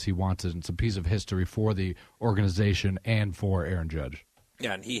back because he wants it. It's a piece of history for the organization and for Aaron Judge.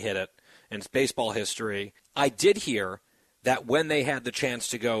 Yeah, and he hit it, and it's baseball history. I did hear that when they had the chance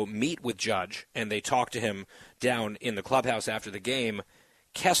to go meet with Judge and they talked to him down in the clubhouse after the game,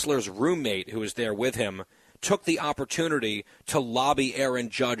 Kessler's roommate, who was there with him, took the opportunity to lobby Aaron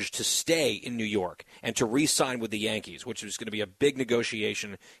Judge to stay in New York and to re-sign with the Yankees, which is going to be a big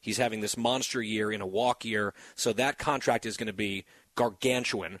negotiation. He's having this monster year in a walk year, so that contract is going to be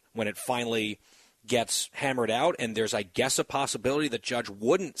gargantuan when it finally gets hammered out, and there's, I guess, a possibility that Judge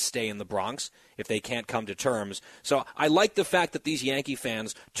wouldn't stay in the Bronx if they can't come to terms. So I like the fact that these Yankee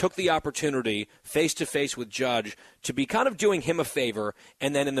fans took the opportunity face-to-face with Judge to be kind of doing him a favor,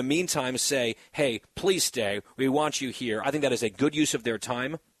 and then in the meantime say, hey, please stay. We want you here. I think that is a good use of their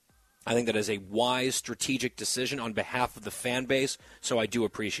time. I think that is a wise, strategic decision on behalf of the fan base, so I do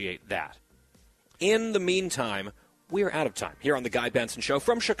appreciate that. In the meantime, we are out of time here on The Guy Benson Show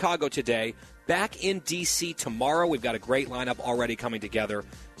from Chicago today. Back in D.C. tomorrow. We've got a great lineup already coming together.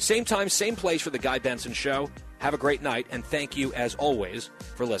 Same time, same place for The Guy Benson Show. Have a great night, and thank you, as always,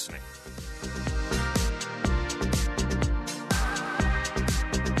 for listening.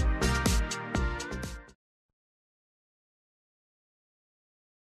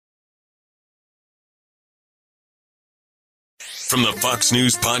 From the Fox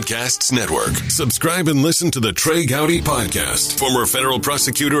News Podcasts Network. Subscribe and listen to the Trey Gowdy Podcast. Former federal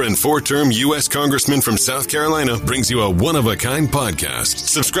prosecutor and 4-term U.S. Congressman from South Carolina brings you a one-of-a-kind podcast.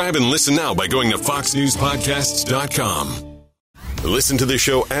 Subscribe and listen now by going to foxnewspodcasts.com. Listen to the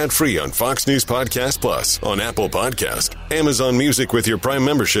show ad-free on Fox News Podcast Plus, on Apple Podcast, Amazon Music with your Prime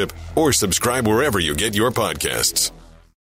membership, or subscribe wherever you get your podcasts.